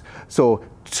times. So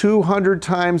 200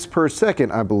 times per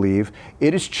second, I believe,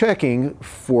 it is checking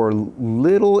for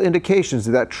little indications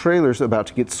that trailer's about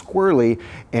to get squirrely,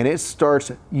 and it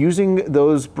starts using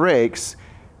those brakes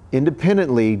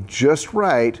independently just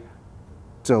right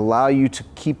to allow you to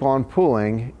keep on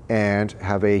pulling and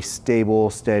have a stable,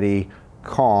 steady,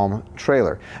 calm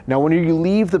trailer. Now, when you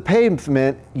leave the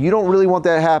pavement, you don't really want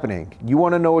that happening. You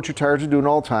want to know what your tires are doing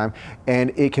all the time,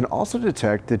 and it can also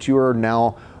detect that you are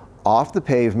now off the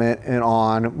pavement and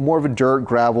on more of a dirt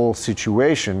gravel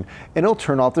situation, and it'll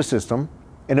turn off the system,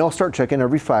 and it'll start checking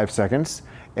every 5 seconds,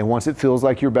 and once it feels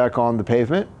like you're back on the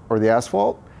pavement or the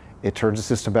asphalt, it turns the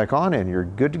system back on and you're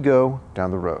good to go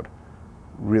down the road.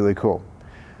 Really cool.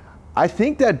 I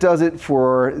think that does it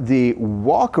for the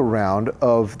walk around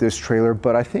of this trailer,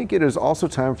 but I think it is also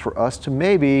time for us to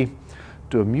maybe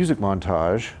do a music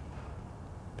montage.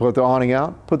 Put the awning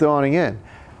out, put the awning in.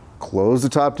 Close the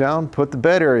top down, put the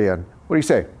bed area in. What do you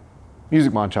say?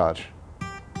 Music montage.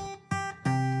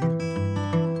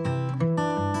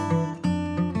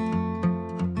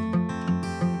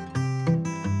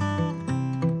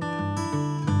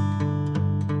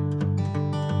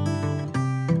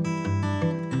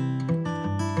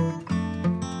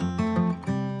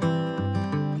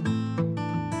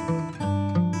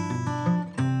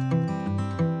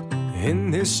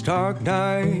 In this dark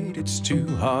night, it's too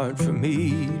hard for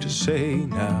me to say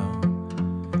now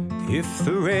if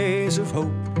the rays of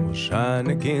hope will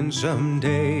shine again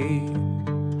someday,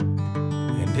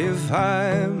 and if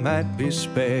I might be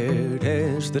spared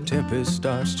as the tempest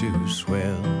starts to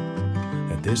swell.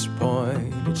 At this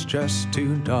point, it's just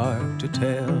too dark to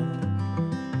tell.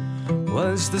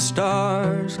 Was the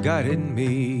stars guiding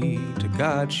me to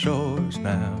God's shores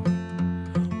now?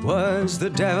 Was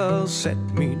the devil set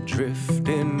me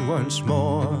drifting once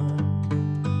more?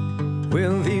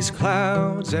 Will these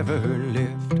clouds ever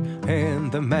lift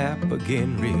and the map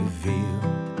again reveal?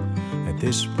 At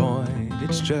this point,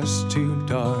 it's just too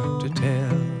dark to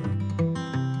tell.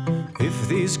 If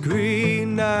these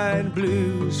green-eyed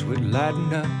blues would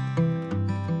lighten up,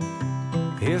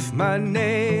 if my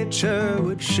nature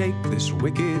would shake this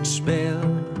wicked spell,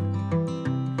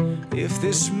 if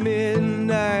this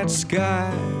midnight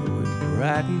sky would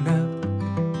brighten up,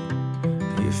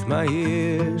 if my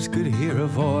ears could hear a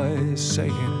voice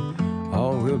saying,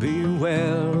 all will be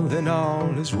well, then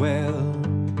all is well,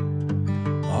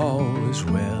 all is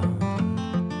well.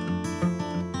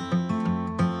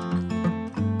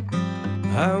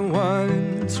 I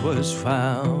once was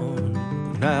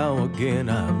found, now again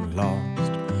I'm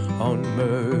lost. On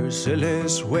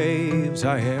merciless waves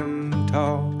I am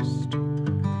tossed.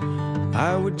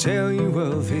 I would tell you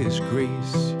of his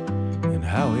grace and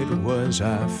how it was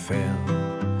I fell,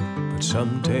 but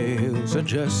some tales are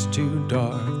just too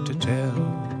dark to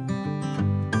tell.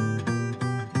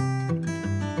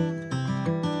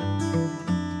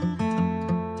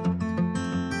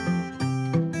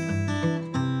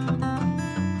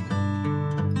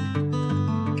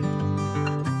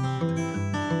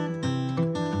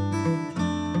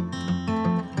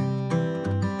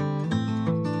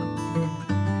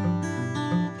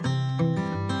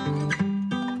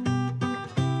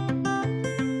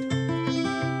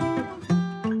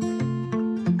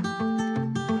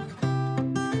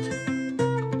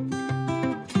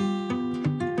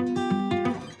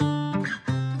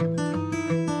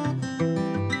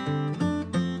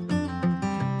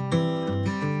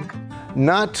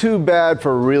 Not too bad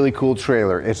for a really cool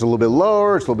trailer. It's a little bit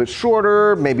lower, it's a little bit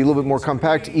shorter, maybe a little bit more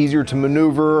compact, easier to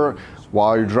maneuver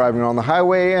while you're driving on the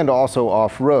highway and also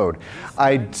off-road.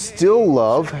 I still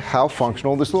love how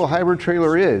functional this little hybrid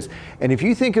trailer is. And if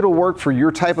you think it'll work for your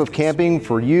type of camping,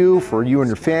 for you and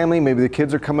your family, maybe the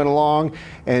kids are coming along,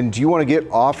 and you want to get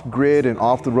off-grid and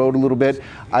off the road a little bit,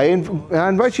 I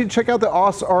invite you to check out the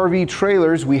AUSRV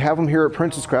trailers. We have them here at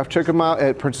Princess Craft. Check them out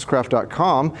at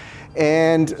princesscraft.com.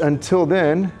 And until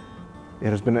then, it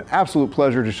has been an absolute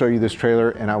pleasure to show you this trailer,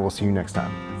 and I will see you next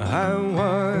time. I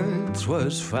once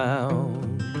was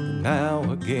found, now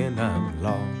again I'm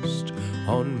lost.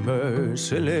 On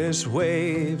merciless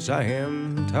waves I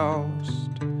am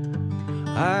tossed.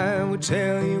 I would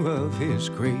tell you of his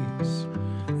grace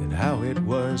and how it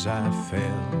was I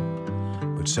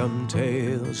fell, but some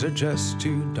tales are just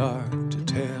too dark to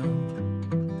tell.